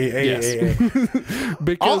 Hey.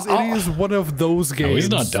 Because it is one of those games. He's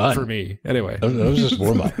not done for me. Anyway, that was just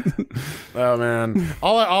warm up. Oh man,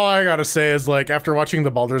 all I gotta say is, like, after watching the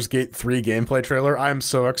Baldur's Gate 3 gameplay trailer, I'm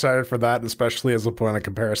so excited for that, especially as a point of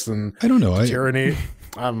comparison. I don't know. Tyranny.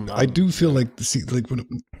 I do feel like, when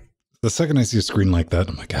the second I see a screen like that,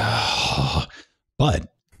 I'm like, ah.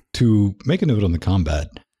 But to make a note on the combat,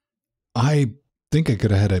 I think I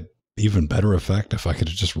could have had an even better effect if I could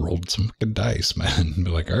have just rolled some fucking dice, man. Be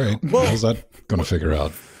like, all right, how's that going to figure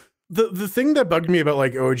out? The thing that bugged me about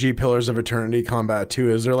like OG Pillars of Eternity combat too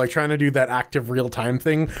is they're like trying to do that active real time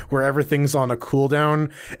thing where everything's on a cooldown,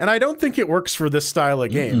 and I don't think it works for this style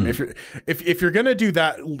of game. If you're gonna do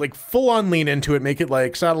that, like full on lean into it, make it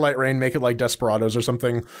like Satellite Rain, make it like Desperados or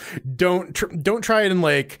something. Don't try it in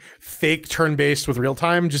like fake turn based with real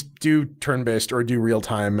time. Just do turn based or do real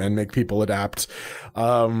time and make people adapt.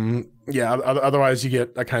 Yeah, otherwise you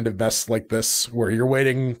get a kind of mess like this where you're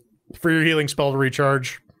waiting for your healing spell to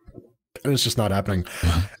recharge. It's just not happening.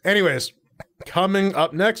 Anyways, coming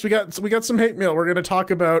up next, we got some hate mail. We're going to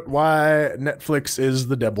talk about why Netflix is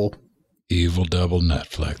the devil. Evil devil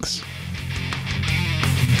Netflix.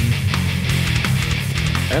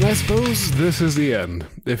 And I suppose this is the end.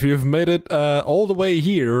 If you've made it all the way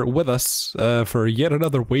here with us for yet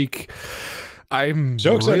another week, I'm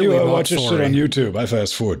Joke's really on you. I not watch this shit sorry. on YouTube. I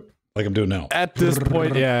fast forward like I'm doing now. At this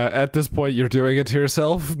point, at this point, you're doing it to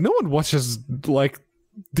yourself. No one watches like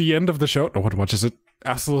the end of the show. No one watches it.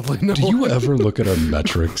 Absolutely no. Do you ever look at our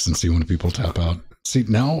metrics and see when people tap out? See,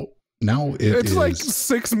 now it's like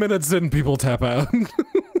 6 minutes in, people tap out.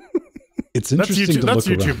 It's interesting to look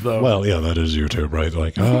YouTube, around. though. Well, yeah, that is YouTube, right?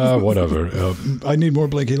 Like, whatever. I need more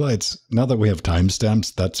blinky lights. Now that we have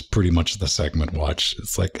timestamps, that's pretty much the segment watch.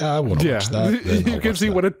 It's like, I want to watch that. You can see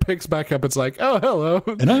when it picks back up, it's like, oh, hello.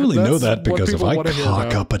 And I only know that because if I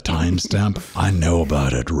cock up a timestamp, I know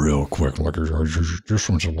about it real quick. Like, this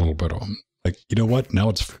one's a little bit like, you know what? Now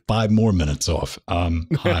it's 5 more minutes off.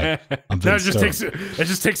 Hi. I'm Now it just takes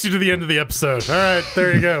you to the end of the episode. All right,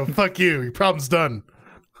 there you go. Fuck you. Your problem's done.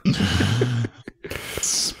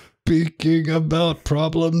 Speaking about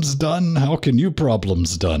problems done, how can you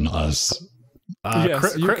problems done us?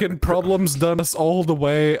 Yes, you can problems done us all the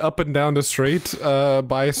way up and down the street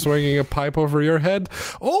by swinging a pipe over your head,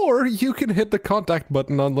 or you can hit the contact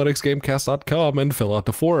button on linuxgamecast.com and fill out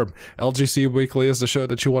the form. LGC Weekly is the show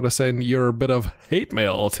that you want to send your bit of hate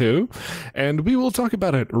mail to, and we will talk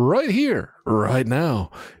about it right here, right now.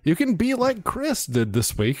 You can be like Chris did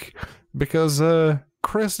this week, because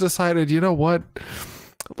Chris decided, you know what?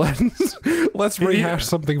 Let's rehash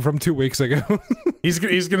something from 2 weeks ago. He's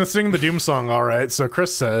gonna sing the Doom song, all right. So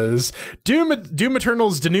Chris says, Doom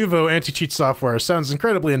Eternal's de novo anti-cheat software sounds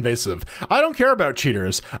incredibly invasive. I don't care about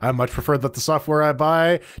cheaters. I much prefer that the software I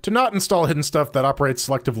buy to not install hidden stuff that operates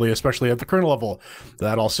selectively, especially at the kernel level.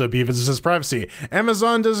 That also beavis privacy.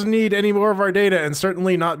 Amazon doesn't need any more of our data, and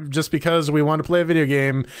certainly not just because we want to play a video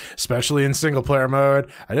game, especially in single player mode.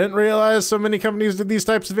 I didn't realize so many companies did these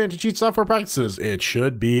types of anti-cheat software practices. It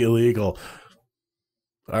should be illegal.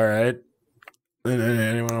 All right.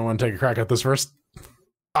 Anyone want to take a crack at this first?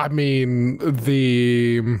 I mean,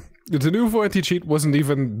 the Denuvo anti-cheat wasn't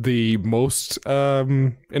even the most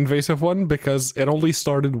invasive one, because it only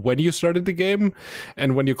started when you started the game,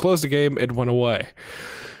 and when you closed the game, it went away.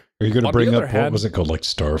 Are you going to bring up, what was it called, like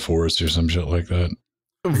Star Force or some shit like that?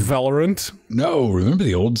 Valorant? No, remember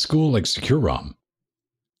the old school, like Secure ROM?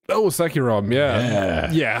 Oh, Sekirom, yeah.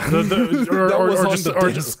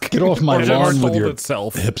 Or just get off my lawn with your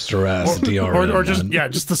itself. hipster ass DRM. Or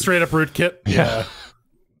just the straight up rootkit.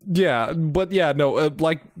 Yeah, but yeah, no,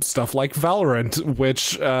 like stuff like Valorant,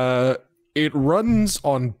 which it runs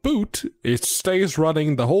on boot. It stays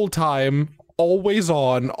running the whole time, always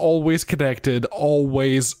on, always connected,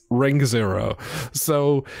 always ring 0.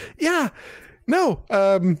 So yeah. No,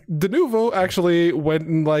 Denuvo actually went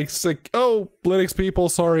and like, oh, Linux people,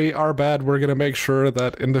 sorry, our bad. We're going to make sure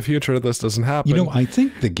that in the future this doesn't happen. You know, I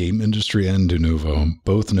think the game industry and Denuvo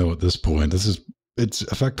both know at this point, it's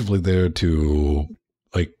effectively there to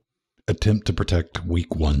like attempt to protect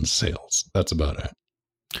week 1 sales. That's about it.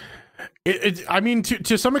 I mean,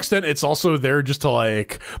 to some extent, it's also there just to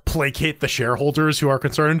like placate the shareholders who are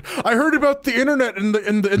concerned. I heard about the internet and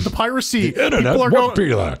the piracy. The internet won't be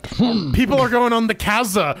that. People are going on the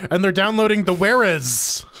Kaza and they're downloading the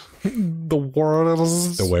Whereas. The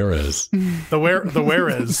Whereas. The Whereas. The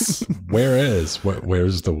Whereas.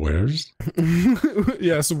 Where's the Where's?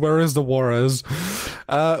 Yes, where is the Whereas?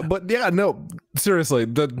 But yeah, no, seriously,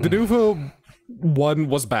 the Denuvo one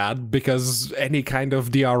was bad because any kind of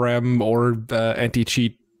DRM or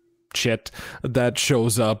anti-cheat shit that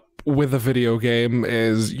shows up with a video game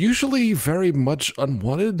is usually very much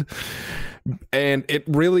unwanted, and it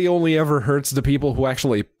really only ever hurts the people who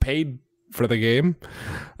actually paid for the game.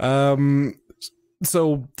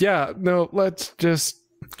 So yeah, no, let's just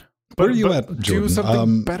Where are you at, do Jordan?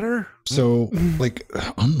 something better. So, like,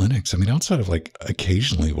 on Linux, I mean, outside of, like,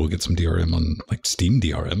 occasionally we'll get some DRM on, like, Steam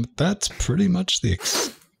DRM. That's pretty much the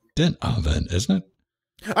extent of it, isn't it?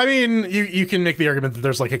 I mean, you can make the argument that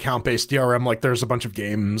there's, like, account-based DRM. Like, there's a bunch of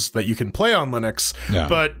games that you can play on Linux,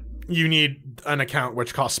 but you need an account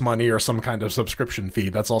which costs money or some kind of subscription fee.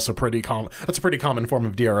 That's also pretty common. That's a pretty common form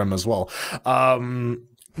of DRM as well.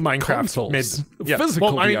 Minecraft made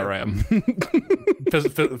physical DRM.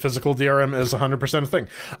 Physical DRM is 100% a thing.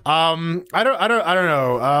 I don't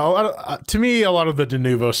know. To me, a lot of the de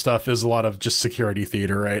novo stuff is a lot of just security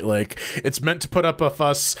theater, right? Like, it's meant to put up a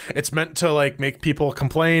fuss. It's meant to, like, make people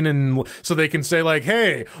complain, and so they can say, like,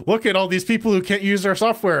 hey, look at all these people who can't use our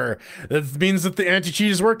software. That means that the anti-cheat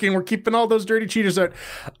is working. We're keeping all those dirty cheaters out.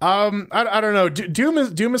 I don't know. Doom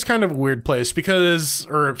is kind of a weird place because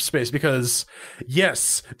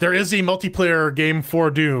yes, there is a multiplayer game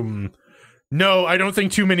for Doom. No, I don't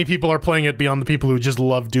think too many people are playing it beyond the people who just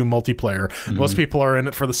love Doom multiplayer. Most people are in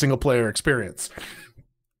it for the single player experience.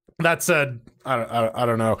 That said, I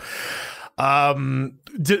don't know.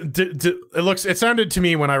 It sounded to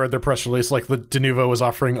me when I read their press release like the Denuvo was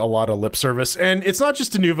offering a lot of lip service, and it's not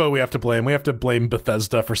just Denuvo we have to blame. We have to blame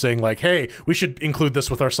Bethesda for saying, like, hey, we should include this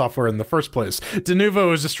with our software in the first place.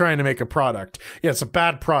 Denuvo is just trying to make a product. Yeah, it's a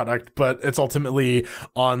bad product, but it's ultimately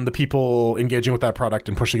on the people engaging with that product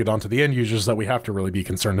and pushing it onto the end users that we have to really be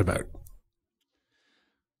concerned about.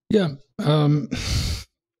 Yeah.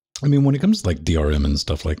 I mean, when it comes to, like, DRM and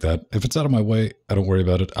stuff like that, if it's out of my way, I don't worry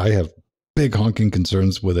about it. I have big honking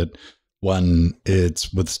concerns with it when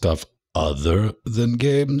it's with stuff other than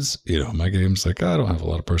games. You know, my games, like, I don't have a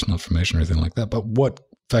lot of personal information or anything like that, but what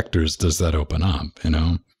vectors does that open up, you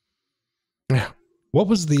know? Yeah. What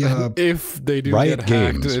was the if they do Riot get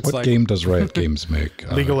hacked, Games? it's What like, game does Riot Games make?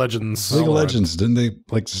 League of Legends. League of Legends. Didn't they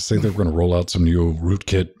like to say they're going to roll out some new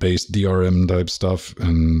rootkit based DRM type stuff?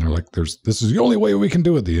 And they're like, this is the only way we can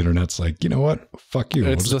do it. The internet's like, you know what? Fuck you.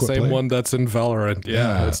 It's the same one that's in Valorant.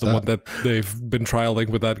 Yeah, it's the one that they've been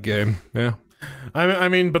trialing with that game. Yeah. I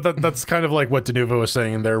mean, but that's kind of like what Denuvo was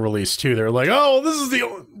saying in their release too. They're like, oh, this is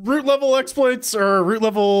the root level exploits or root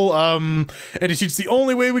level anti-cheats. The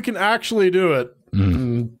only way we can actually do it.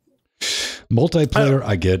 Multiplayer,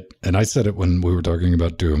 I get, and I said it when we were talking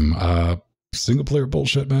about Doom. Single player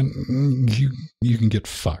bullshit, man. You can get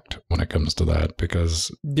fucked when it comes to that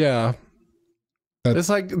because it's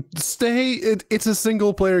like it's a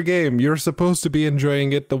single player game. You're supposed to be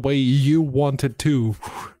enjoying it the way you want it to.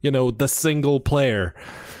 You know, the single player.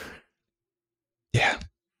 Yeah.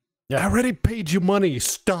 I already paid you money.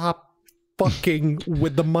 Stop fucking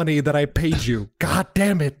with the money that I paid you. God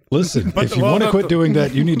damn it. Listen, if you want to quit doing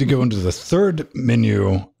that, you need to go into the third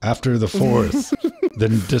menu after the fourth,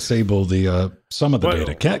 then disable the some of the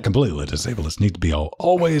data. Can't completely disable this. Need to be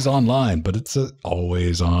always online, but it's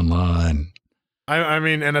always online. I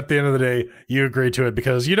mean, and at the end of the day, you agree to it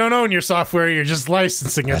because you don't own your software. You're just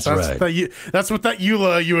licensing it. That's right. That's what that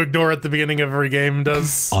EULA you ignore at the beginning of every game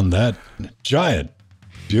does. On that giant,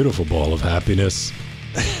 beautiful ball of happiness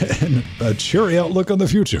and a cheery outlook on the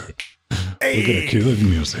future. Hey. We're going to cue the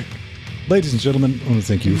music. Ladies and gentlemen, I want to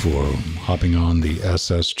thank you for hopping on the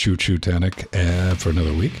SS Choo Choo Tanic for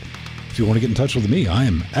another week. If you want to get in touch with me, I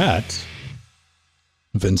am at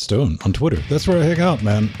Vince Stone on Twitter. That's where I hang out,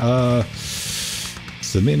 man.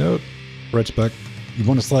 Send me a note. Right back. You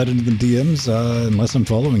want to slide into the DMs? Unless I'm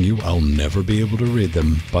following you, I'll never be able to read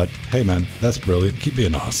them. But hey, man, that's brilliant. Keep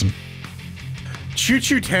being awesome. Choo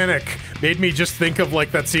Choo Tanic made me just think of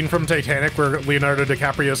like that scene from Titanic where Leonardo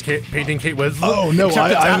DiCaprio's painting Kate Winslet. Oh no,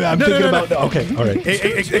 I'm thinking about. Okay, all right.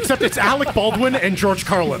 Except it's Alec Baldwin and George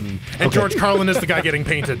Carlin, and George Carlin is the guy getting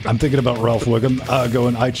painted. I'm thinking about Ralph Wiggum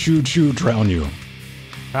going, "I choo choo drown you."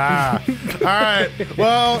 All right.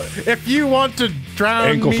 Well, if you want to drown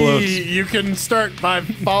Ankle me, floats. you can start by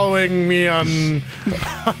following me on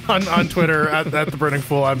Twitter at the Burning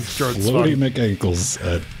Fool. I'm George Floaty McAnkles.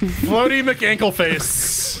 Floaty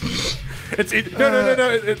McAnkleface.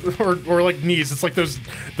 Or like knees. It's like those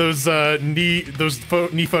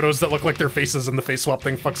knee photos that look like their faces and the face swap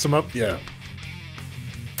thing fucks them up. Yeah.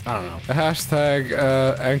 I don't know. Hashtag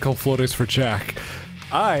ankle floaties for Jack.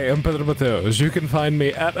 I am Pedro Mateos. You can find me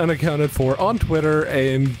at Unaccounted4 on Twitter,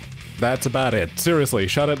 and that's about it. Seriously,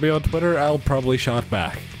 shout at me on Twitter, I'll probably shout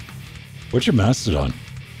back. What's your Mastodon?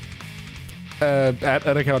 At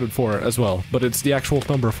Unaccounted4 as well, but it's the actual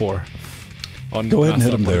number 4. on Go ahead and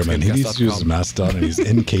hit him there, man. He needs to use his mastodon.com. Mastodon, and he's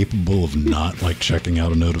incapable of not like checking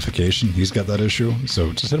out a notification. He's got that issue,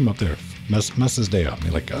 so just hit him up there. Mess his day up.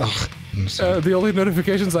 You're like, ugh. The only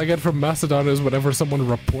notifications I get from Mastodon is whenever someone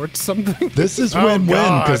reports something. This is Oh, win-win,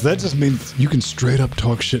 God. because that just means you can straight up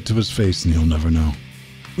talk shit to his face and he'll never know.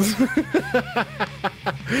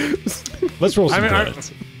 Let's roll some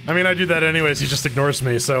credits. I mean, I do that anyways. He just ignores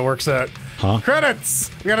me, so it works out. Huh? Credits.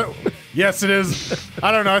 We gotta. Yes, it is.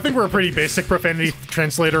 I don't know. I think we're a pretty basic profanity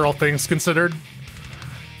translator, all things considered.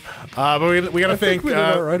 But we gotta I think we did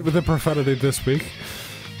all right with the profanity this week.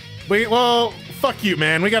 Well, fuck you,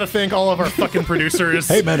 man. We gotta thank all of our fucking producers.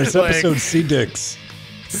 Hey, man, it's like, episode C-Dicks.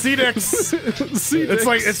 C-Dix.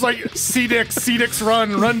 It's like C-Dix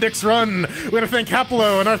run Dix run. We gotta thank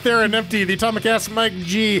Haplo and RTheren Empty, the Atomic Ass, Mike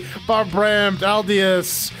G, Bob Brandt,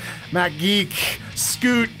 Aldius, Matt Geek,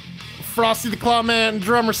 Scoot, Frosty the Clawman,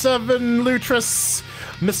 Drummer 7, Lutris,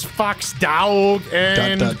 Miss Fox Dowd,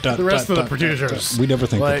 and the rest of the producers. We never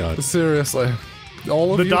think Like, the dot. Seriously.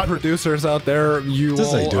 All of The you dot- producers out there, you This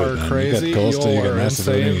is how you all do it, are man. crazy. You got Costa, you got are Massive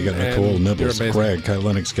insane, Ernie, you got Nicole, and Nibbles, you're amazing. Craig, Kai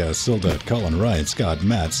Linux Cast, Sildet, Colin, Ryan, Scott,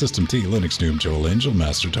 Matt, System T, Linux Noob, Joel Angel,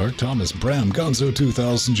 Master Dark, Thomas, Bram, Gonzo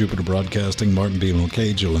 2000, Jupiter Broadcasting, Martin B.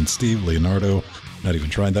 MLK, Jill and Steve, Leonardo, not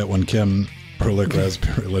even tried that one, Kim, Perlic,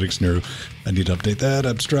 Raspberry, Linux Nerd, I need to update that,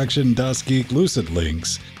 Abstraction, Das Geek, Lucid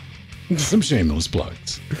Links, some shameless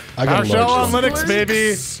plugs. I got Our a show on large Linux,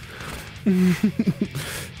 baby.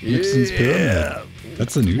 Nixon's Pyramid.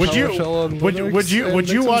 That's the new Would show. you PowerShell on would Linux you and would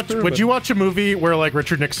you Nixon's watch Pyramid. a movie where like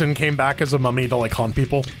Richard Nixon came back as a mummy to like haunt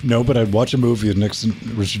people? No, but I'd watch a movie of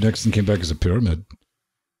Richard Nixon came back as a pyramid.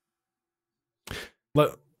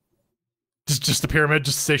 Just a pyramid,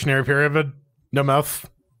 just a stationary pyramid, no mouth,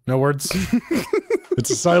 no words. It's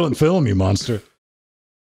a silent film, you monster.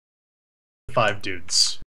 5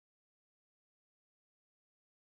 dudes.